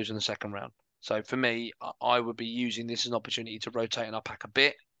definitely don't want to lose in the second round. So for me, I would be using this as an opportunity to rotate in our pack a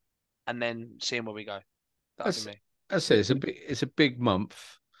bit, and then seeing where we go. That'd be me. As I said, it's a big month.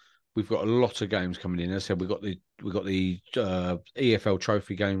 We've got a lot of games coming in. As I said, we've got the EFL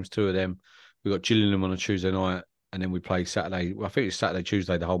Trophy games, 2 of them. We've got Gillingham on a Tuesday night, and then we play Saturday. Well, I think it's Saturday,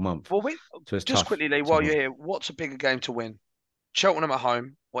 Tuesday the whole month. Well, so it's just tough. Quickly, Lee, while you're here, what's a bigger game to win? Cheltenham at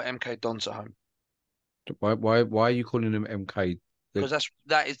home or MK Dons at home? Why are you calling them MK? Because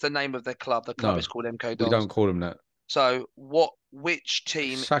that is the name of their club. The club is called MK Dons. We don't call them that. So which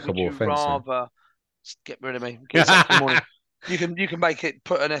team would you rather get rid of me? You can make it,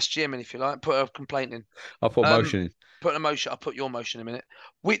 put an SGM in if you like, put a complaint in. I'll put a motion in. Put a motion. I'll put your motion in a minute.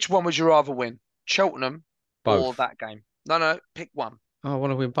 Which one would you rather win? Cheltenham or that game? No, pick one. Oh, I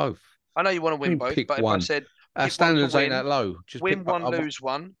want to win both. I know you want to win both, but one. If I said our standards ain't that low. Just win one, lose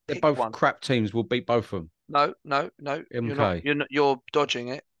one. They're both crap teams. We'll beat both of them. No. MK. You're dodging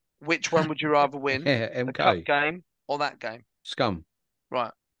it. Which one would you rather win? Yeah, MK. The cup game or that game? Scum.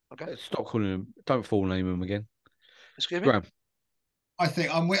 Right. Okay. Stop calling them. Don't full name them again. Excuse me. Graham. I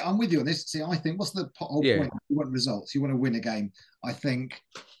think I'm with you on this. See, I think what's the whole point? You want results. You want to win a game. I think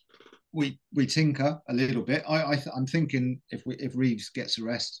we tinker a little bit. I'm thinking if Reeves gets a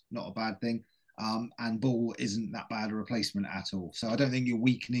rest, not a bad thing. And Ball isn't that bad a replacement at all. So I don't think you're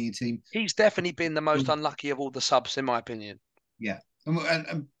weakening your team. He's definitely been the most unlucky of all the subs, in my opinion. Yeah.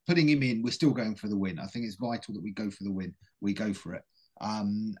 And putting him in, we're still going for the win. I think it's vital that we go for the win. We go for it.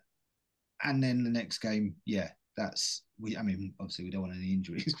 And then the next game, obviously we don't want any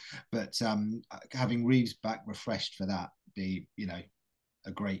injuries, but having Reeves back refreshed for that be,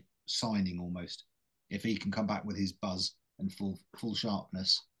 a great signing almost. If he can come back with his buzz and full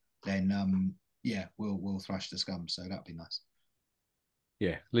sharpness, then we'll thrash the Scum. So that'd be nice.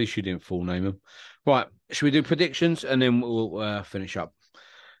 Yeah, at least you didn't full name them. Right, should we do predictions and then we'll finish up?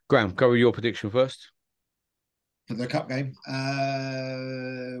 Graham, go with your prediction first. For the cup game,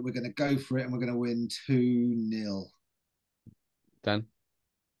 we're going to go for it and we're going to win 2-0. Dan?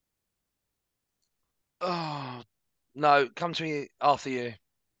 Oh, no, come to me after you.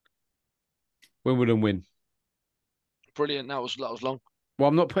 Wimbledon win. Brilliant, that was long. Well,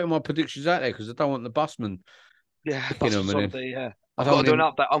 I'm not putting my predictions out there because I don't want the busman. Yeah, I'm going to do an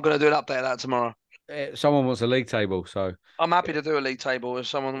update. I'm going to do an update of that tomorrow. Someone wants a league table, so I'm happy to do a league table. If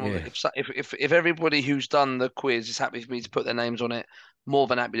someone, if everybody who's done the quiz is happy for me to put their names on it, more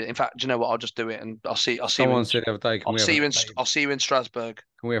than happy to. In fact, do you know what? I'll just do it, and I'll see. Someone said the other day, I'll see you in Strasbourg.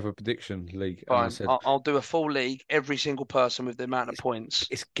 Can we have a prediction league? Fine. I'll do a full league. Every single person with the amount of points.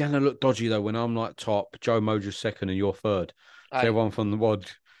 It's gonna look dodgy though when I'm like top, Joe Moja's second, and you're third. So everyone from the WOD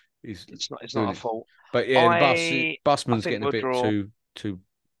is. It's not our fault. But yeah, the busman's getting a bit too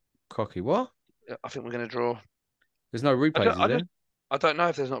cocky. What? I think we're going to draw. There's no replays, is there? I don't know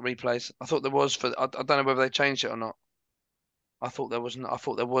if there's not replays. I thought there was I don't know whether they changed it or not. I thought there was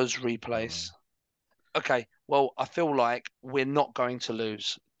replays. Okay, well, I feel like we're not going to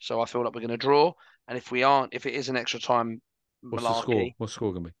lose. So I feel like we're going to draw. And if it is an extra time What's the score? What's the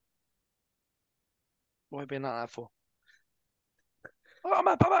score going to be? What are you being like that for? I'm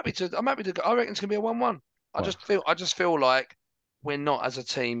happy to go. I reckon it's going to be a 1-1. I just feel like we're not as a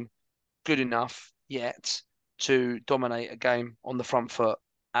team good enough yet to dominate a game on the front foot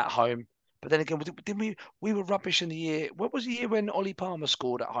at home. But then again, we were rubbish in the year. What was the year when Ollie Palmer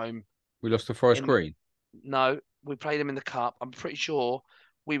scored at home? We lost to Forest Green. No, we played him in the cup. I'm pretty sure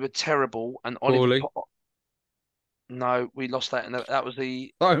we were terrible. And Crawley. No, we lost that. And that was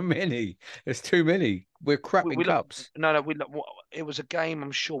the. So many. There's too many. We're crap in cups. No. It was a game.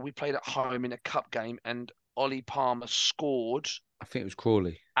 I'm sure we played at home in a cup game, and Ollie Palmer scored. I think it was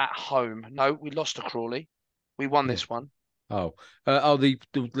Crawley at home. No, we lost to Crawley. We won this one. Oh, the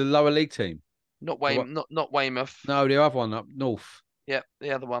lower league team. Not Weymouth. No, the other one up north. Yeah,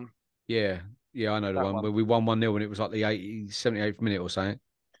 the other one. Yeah, I know the one where we won 1-0 and it was like the 78th minute or something.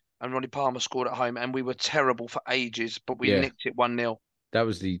 And Ronnie Palmer scored at home, and we were terrible for ages, but we nicked it 1-0. That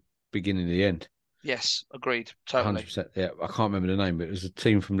was the beginning of the end. Yes, agreed. Totally. 100%. Yeah, I can't remember the name, but it was a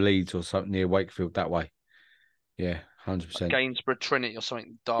team from Leeds or something near Wakefield that way. Yeah, 100%. Like Gainsborough Trinity or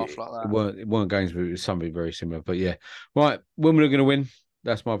something daft like that. It weren't Gainsborough, it was something very similar. But yeah. Right, Wimbledon are going to win.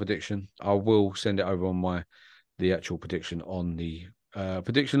 That's my prediction. I will send it over on the actual prediction on the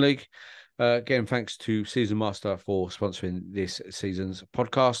Prediction League. Again, thanks to Season Master for sponsoring this season's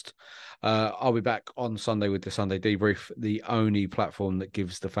podcast. I'll be back on Sunday with the Sunday Debrief, the only platform that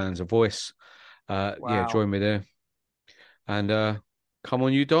gives the fans a voice. Wow. Yeah, join me there. And come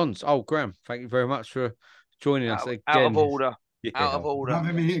on, you Dons. Oh, Graham, thank you very much for joining us again. Out of order. Yeah. Out of order.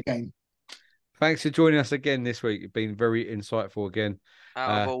 Having me again. Thanks for joining us again this week. It's been very insightful again.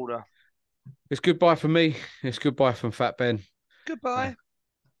 Out of order. It's goodbye from me. It's goodbye from Fat Ben. Goodbye.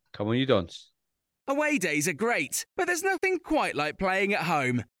 Come on, you Dons. Away days are great, but there's nothing quite like playing at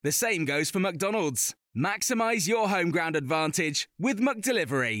home. The same goes for McDonald's. Maximise your home ground advantage with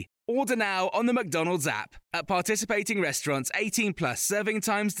McDelivery. Order now on the McDonald's app. At participating restaurants, 18 plus serving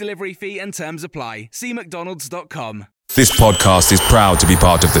times, delivery fee and terms apply. See mcdonalds.com. This podcast is proud to be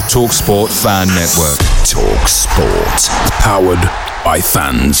part of the TalkSport Fan Network. TalkSport. Powered by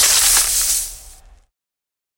fans.